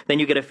are like, then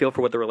you get a feel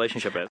for what the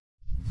relationship is.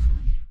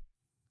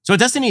 So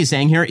what Destiny is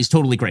saying here is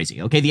totally crazy.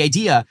 Okay, the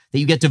idea that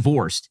you get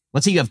divorced,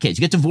 let's say you have kids,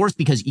 you get divorced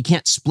because you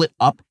can't split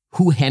up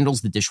who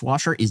handles the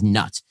dishwasher is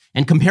nuts.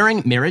 And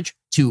comparing marriage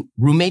to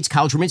roommates,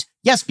 college roommates,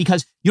 yes,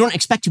 because you don't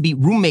expect to be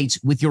roommates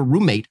with your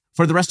roommate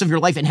for the rest of your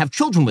life and have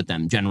children with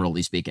them,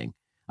 generally speaking.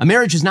 A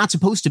marriage is not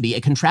supposed to be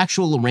a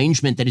contractual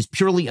arrangement that is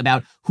purely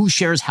about who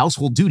shares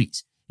household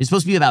duties. It's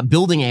supposed to be about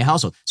building a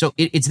household. So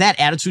it's that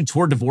attitude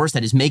toward divorce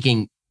that is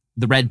making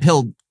the red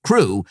pill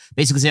crew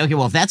basically say, okay,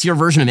 well, if that's your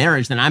version of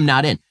marriage, then I'm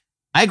not in.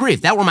 I agree.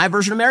 If that were my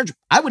version of marriage,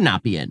 I would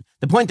not be in.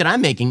 The point that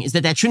I'm making is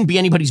that shouldn't be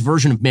anybody's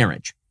version of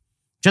marriage.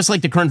 Just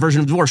like the current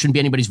version of divorce shouldn't be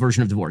anybody's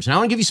version of divorce. And I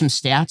want to give you some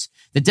stats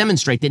that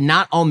demonstrate that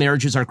not all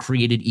marriages are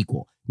created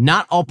equal.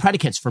 Not all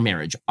predicates for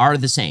marriage are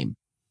the same.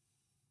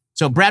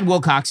 So Brad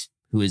Wilcox,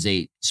 who is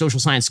a social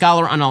science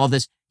scholar on all of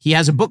this, he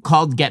has a book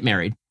called Get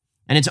Married,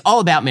 and it's all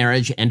about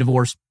marriage and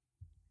divorce.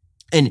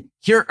 And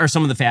here are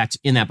some of the facts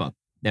in that book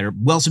that are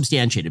well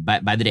substantiated by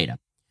the data.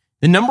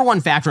 The number one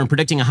factor in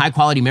predicting a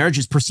high-quality marriage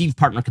is perceived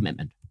partner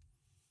commitment.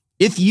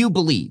 If you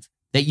believe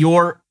that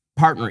your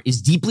partner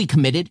is deeply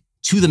committed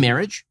to the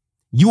marriage,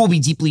 you will be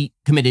deeply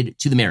committed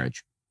to the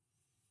marriage,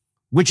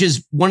 which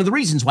is one of the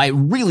reasons why it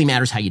really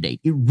matters how you date.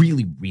 It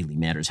really, really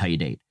matters how you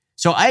date.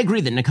 So I agree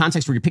that in a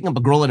context where you're picking up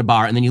a girl at a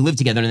bar and then you live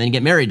together and then you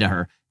get married to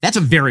her, that's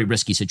a very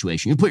risky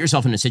situation. You put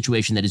yourself in a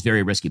situation that is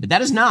very risky, but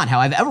that is not how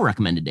I've ever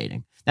recommended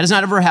dating. That is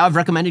not ever how I've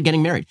recommended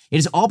getting married. It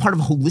is all part of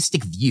a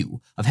holistic view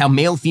of how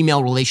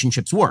male-female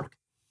relationships work.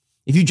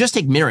 If you just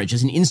take marriage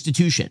as an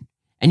institution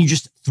and you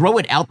just throw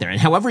it out there and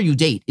however you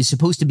date is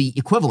supposed to be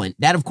equivalent,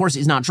 that of course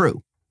is not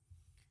true.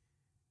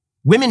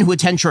 Women who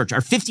attend church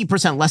are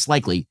 50% less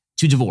likely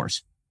to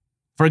divorce.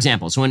 For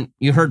example, so when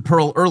you heard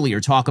Pearl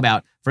earlier talk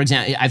about, for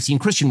example, I've seen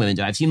Christian women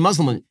do, I've seen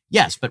Muslim women.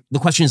 Yes, but the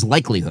question is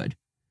likelihood.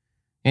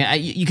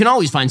 You can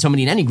always find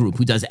somebody in any group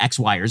who does X,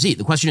 Y, or Z.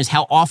 The question is,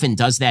 how often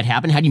does that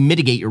happen? How do you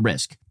mitigate your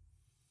risk?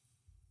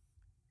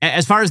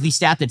 As far as the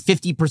stat that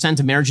 50%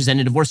 of marriages end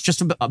in divorce,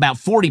 just about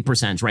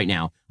 40% right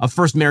now of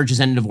first marriages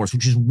end in divorce,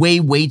 which is way,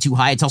 way too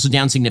high. It's also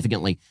down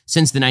significantly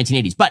since the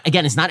 1980s. But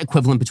again, it's not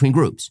equivalent between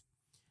groups.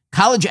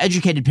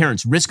 College-educated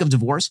parents' risk of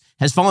divorce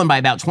has fallen by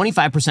about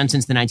 25%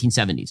 since the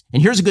 1970s.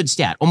 And here's a good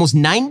stat. Almost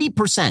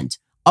 90%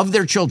 of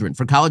their children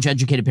for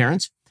college-educated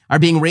parents are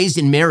being raised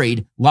in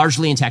married,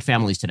 largely intact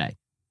families today.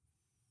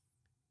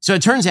 So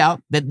it turns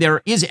out that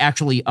there is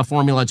actually a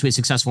formula to a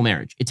successful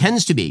marriage. It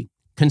tends to be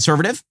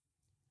conservative,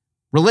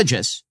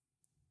 religious,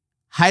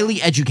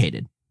 highly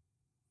educated.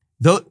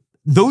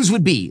 Those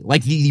would be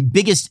like the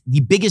biggest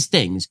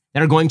things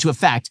that are going to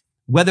affect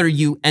whether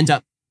you end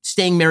up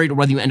staying married or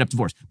whether you end up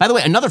divorced. By the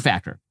way, another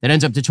factor that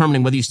ends up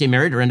determining whether you stay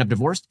married or end up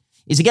divorced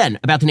is, again,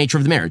 about the nature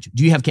of the marriage.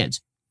 Do you have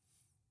kids?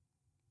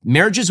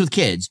 Marriages with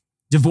kids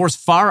divorce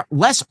far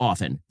less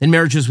often than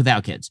marriages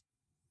without kids.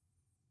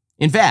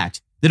 In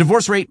fact, the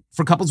divorce rate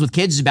for couples with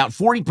kids is about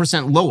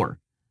 40% lower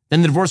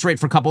than the divorce rate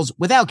for couples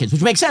without kids,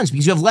 which makes sense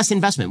because you have less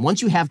investment.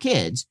 Once you have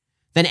kids,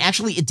 then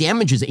actually it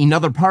damages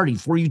another party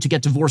for you to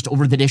get divorced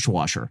over the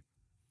dishwasher.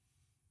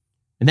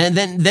 And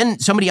then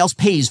somebody else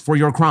pays for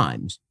your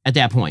crimes at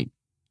that point.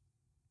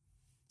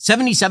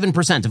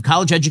 77% of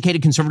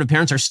college-educated conservative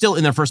parents are still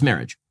in their first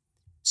marriage.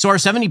 So are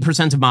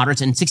 70% of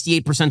moderates and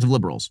 68% of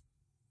liberals.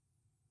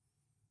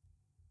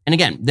 And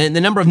again, the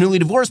number of newly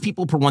divorced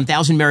people per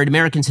 1,000 married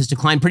Americans has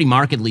declined pretty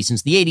markedly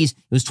since the 80s. It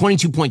was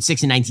 22.6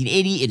 in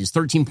 1980. It is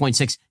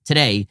 13.6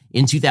 today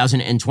in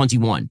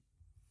 2021.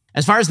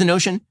 As far as the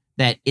notion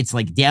that it's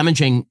like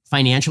damaging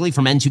financially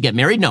for men to get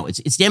married, no,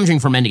 it's damaging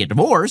for men to get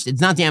divorced. It's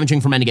not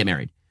damaging for men to get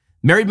married.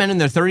 Married men in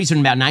their 30s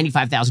earn about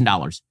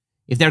 $95,000.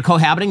 If they're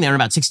cohabiting, they earn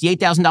about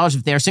 $68,000.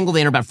 If they're single,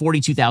 they earn about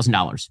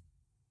 $42,000.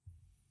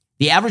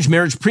 The average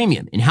marriage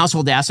premium in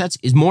household assets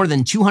is more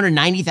than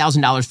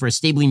 $290,000 for a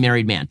stably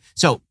married man.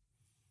 So,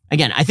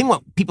 again, I think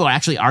what people are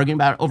actually arguing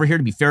about over here,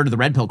 to be fair to the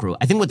Red Pill crew,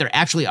 I think what they're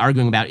actually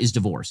arguing about is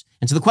divorce.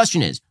 And so the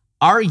question is,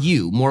 are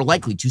you more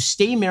likely to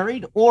stay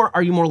married or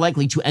are you more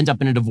likely to end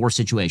up in a divorce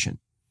situation?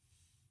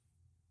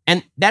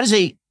 And that is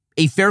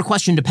a fair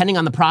question depending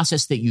on the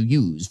process that you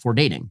use for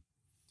dating,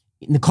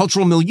 in the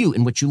cultural milieu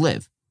in which you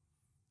live.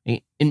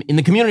 In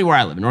the community where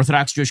I live, an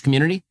Orthodox Jewish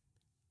community,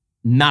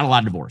 not a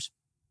lot of divorce.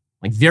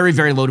 Like very,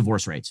 very low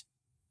divorce rates.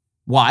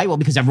 Why? Well,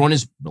 because everyone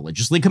is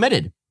religiously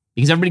committed.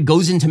 Because everybody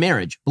goes into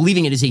marriage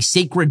believing it is a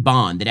sacred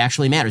bond that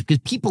actually matters. Because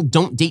people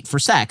don't date for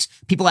sex.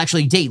 People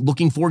actually date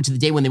looking forward to the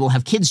day when they will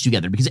have kids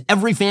together. Because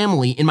every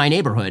family in my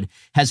neighborhood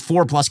has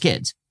 4+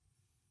 kids.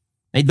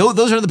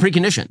 Those are the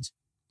preconditions.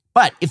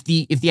 But if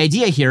the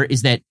idea here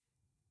is that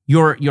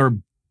your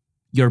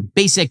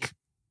basic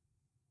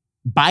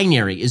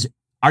binary is,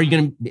 are you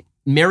going to be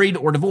married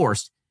or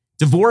divorced?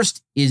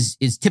 Divorced is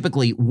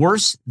typically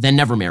worse than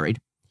never married.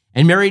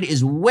 And married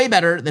is way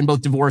better than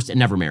both divorced and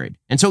never married.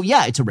 And so,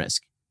 yeah, it's a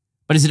risk.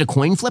 But is it a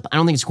coin flip? I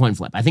don't think it's a coin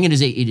flip. I think it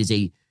is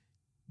a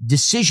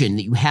decision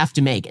that you have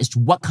to make as to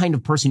what kind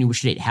of person you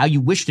wish to date, how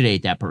you wish to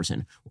date that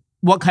person,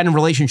 what kind of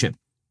relationship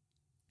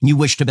you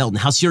wish to build,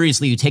 and how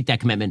seriously you take that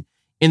commitment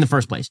in the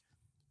first place.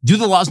 Do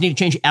the laws need to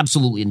change?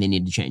 Absolutely, and they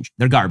need to change.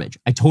 They're garbage.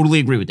 I totally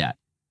agree with that.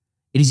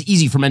 It is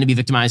easy for men to be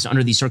victimized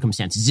under these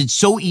circumstances. It's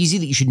so easy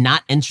that you should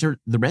not enter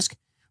the risk.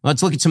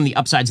 Let's look at some of the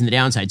upsides and the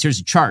downsides. Here's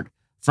a chart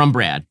from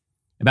Brad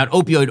about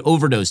opioid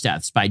overdose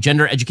deaths by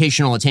gender,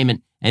 educational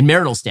attainment, and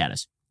marital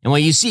status. And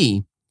what you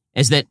see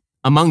is that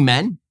among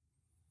men,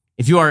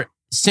 if you are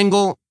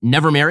single,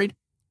 never married,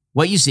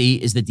 what you see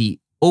is that the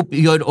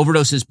opioid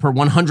overdoses per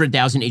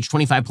 100,000 age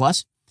 25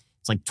 plus,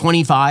 it's like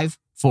 25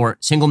 for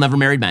single, never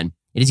married men.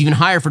 It is even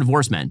higher for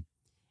divorced men.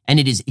 And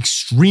it is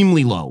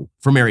extremely low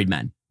for married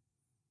men.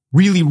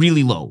 Really,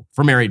 really low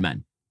for married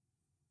men.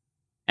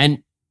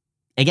 And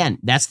again,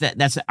 that's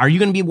are you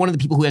going to be one of the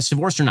people who gets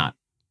divorced or not?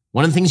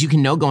 One of the things you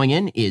can know going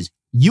in is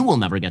you will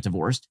never get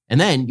divorced. And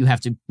then you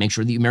have to make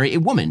sure that you marry a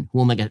woman who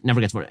will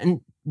never get divorced.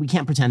 And we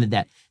can't pretend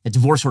that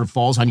divorce sort of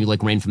falls on you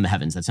like rain from the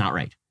heavens. That's not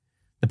right.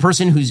 The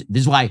person this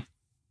is why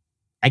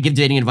I give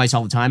dating advice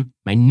all the time.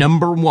 My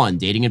number one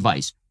dating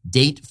advice,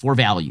 date for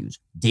values.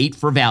 Date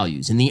for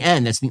values. In the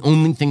end, that's the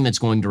only thing that's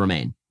going to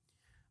remain.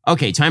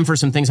 Okay, time for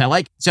some things I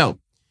like. So,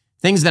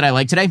 things that I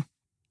like today.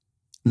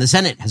 The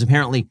Senate has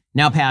apparently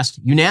now passed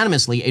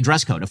unanimously a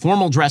dress code, a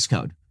formal dress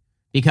code,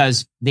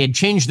 because they had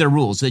changed their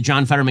rules so that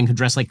John Fetterman could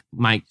dress like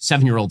my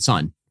 7-year-old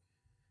son.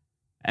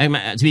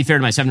 To be fair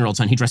to my 7-year-old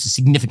son, he dresses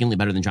significantly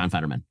better than John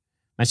Fetterman.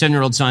 My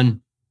 7-year-old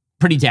son,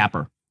 pretty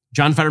dapper.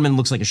 John Fetterman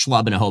looks like a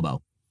schlub and a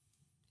hobo.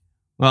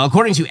 Well,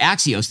 according to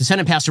Axios, the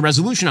Senate passed a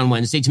resolution on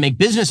Wednesday to make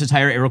business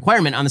attire a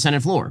requirement on the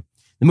Senate floor.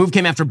 The move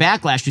came after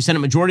backlash to Senate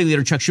Majority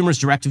Leader Chuck Schumer's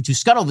directive to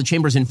scuttle the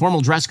chamber's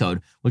informal dress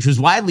code, which was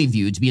widely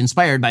viewed to be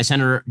inspired by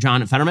Senator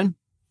John Fetterman.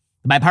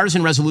 The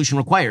bipartisan resolution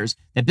requires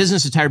that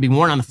business attire be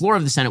worn on the floor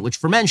of the Senate, which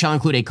for men shall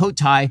include a coat,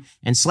 tie,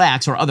 and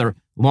slacks or other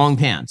long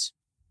pants.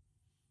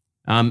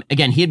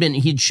 Again,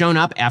 he'd shown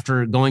up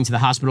after going to the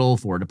hospital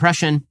for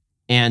depression,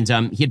 and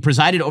he had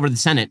presided over the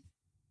Senate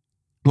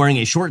wearing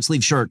a short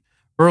sleeve shirt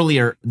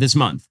earlier this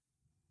month.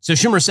 So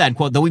Schumer said,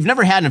 quote, though we've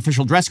never had an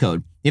official dress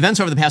code, the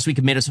events over the past week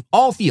have made us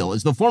all feel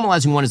as though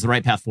formalizing one is the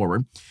right path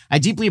forward. I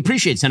deeply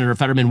appreciate Senator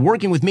Fetterman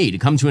working with me to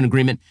come to an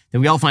agreement that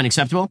we all find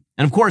acceptable.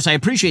 And of course, I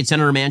appreciate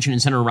Senator Manchin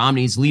and Senator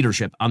Romney's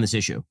leadership on this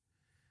issue.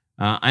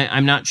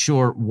 I'm not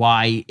sure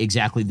why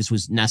exactly this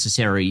was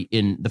necessary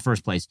in the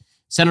first place.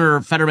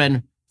 Senator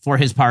Fetterman, for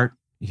his part,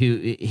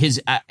 we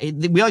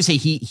always say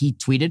he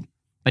tweeted,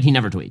 but he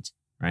never tweets.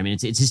 Right? I mean,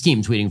 it's his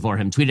team tweeting for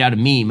him. Tweeted out a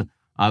meme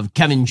of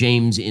Kevin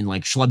James in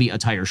like schlubby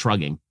attire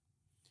shrugging.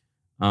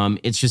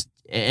 It's just,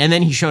 and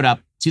then he showed up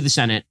to the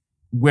Senate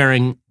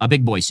wearing a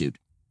big boy suit.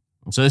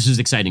 So this is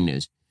exciting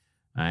news.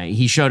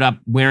 He showed up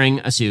wearing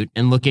a suit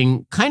and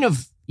looking kind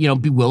of,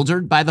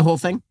 bewildered by the whole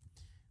thing.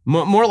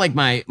 More like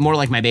my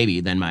baby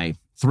than my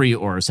 3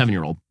 or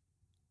 7-year-old.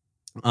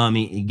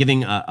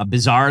 Giving a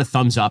bizarre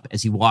thumbs up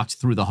as he walked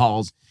through the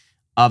halls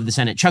of the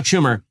Senate. Chuck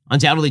Schumer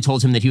undoubtedly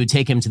told him that he would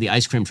take him to the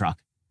ice cream truck,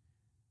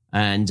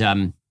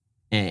 and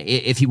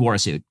if he wore a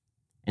suit.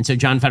 And so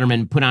John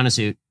Fetterman put on a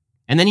suit,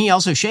 and then he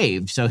also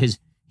shaved. So his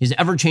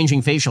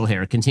ever-changing facial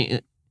hair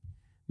continued.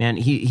 Man,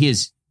 he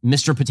is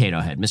Mr. Potato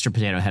Head. Mr.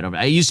 Potato Head over.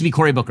 It used to be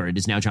Cory Booker. It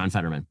is now John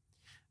Fetterman.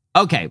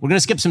 Okay, we're going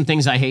to skip some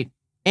things I hate,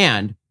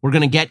 and we're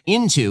going to get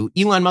into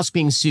Elon Musk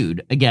being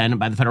sued again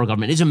by the federal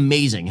government. It's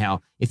amazing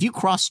how if you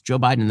cross Joe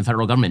Biden and the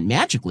federal government,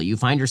 magically you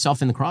find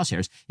yourself in the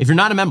crosshairs. If you're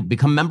not a member,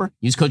 become a member.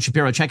 Use code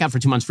Shapiro at checkout for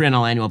 2 months free on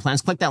all annual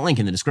plans. Click that link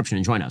in the description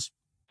and join us.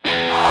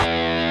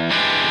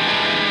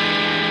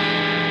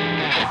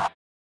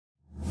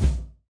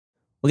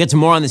 We'll get to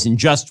more on this in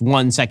just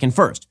 1 second.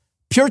 First,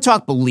 Pure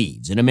Talk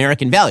believes in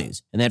American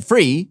values, and that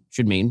free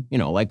should mean,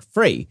 like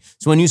free.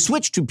 So when you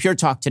switch to Pure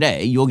Talk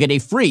today, you'll get a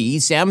free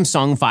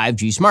Samsung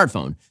 5G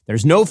smartphone.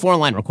 There's no foreign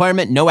line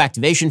requirement, no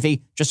activation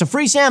fee, just a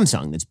free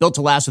Samsung that's built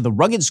to last with a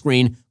rugged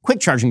screen,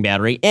 quick charging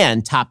battery,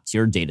 and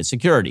top-tier data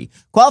security.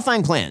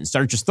 Qualifying plans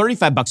start at just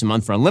 $35 a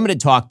month for unlimited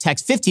talk,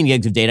 text, 15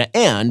 gigs of data,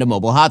 and a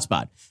mobile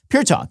hotspot.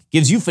 Pure Talk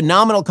gives you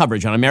phenomenal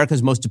coverage on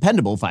America's most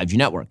dependable 5G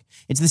network.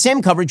 It's the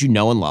same coverage you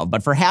know and love,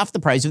 but for half the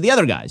price of the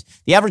other guys.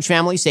 The average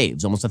family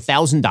saves almost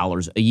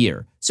 $1,000 a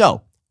year.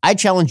 So I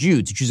challenge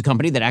you to choose a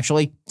company that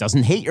actually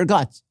doesn't hate your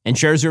guts and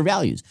shares your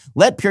values.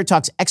 Let Pure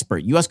Talk's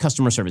expert U.S.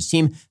 customer service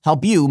team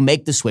help you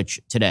make the switch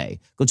today.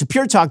 Go to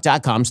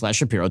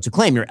puretalk.com/Shapiro to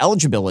claim your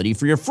eligibility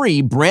for your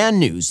free brand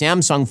new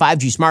Samsung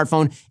 5G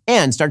smartphone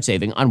and start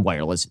saving on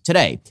wireless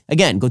today.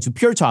 Again, go to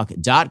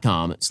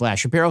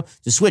puretalk.com/Shapiro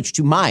to switch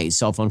to my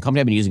cell phone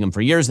company. I've been using them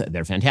for years.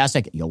 They're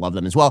fantastic. You'll love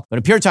them as well. Go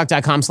to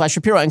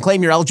puretalk.com/Shapiro and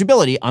claim your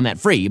eligibility on that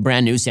free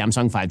brand new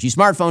Samsung 5G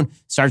smartphone.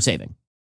 Start saving.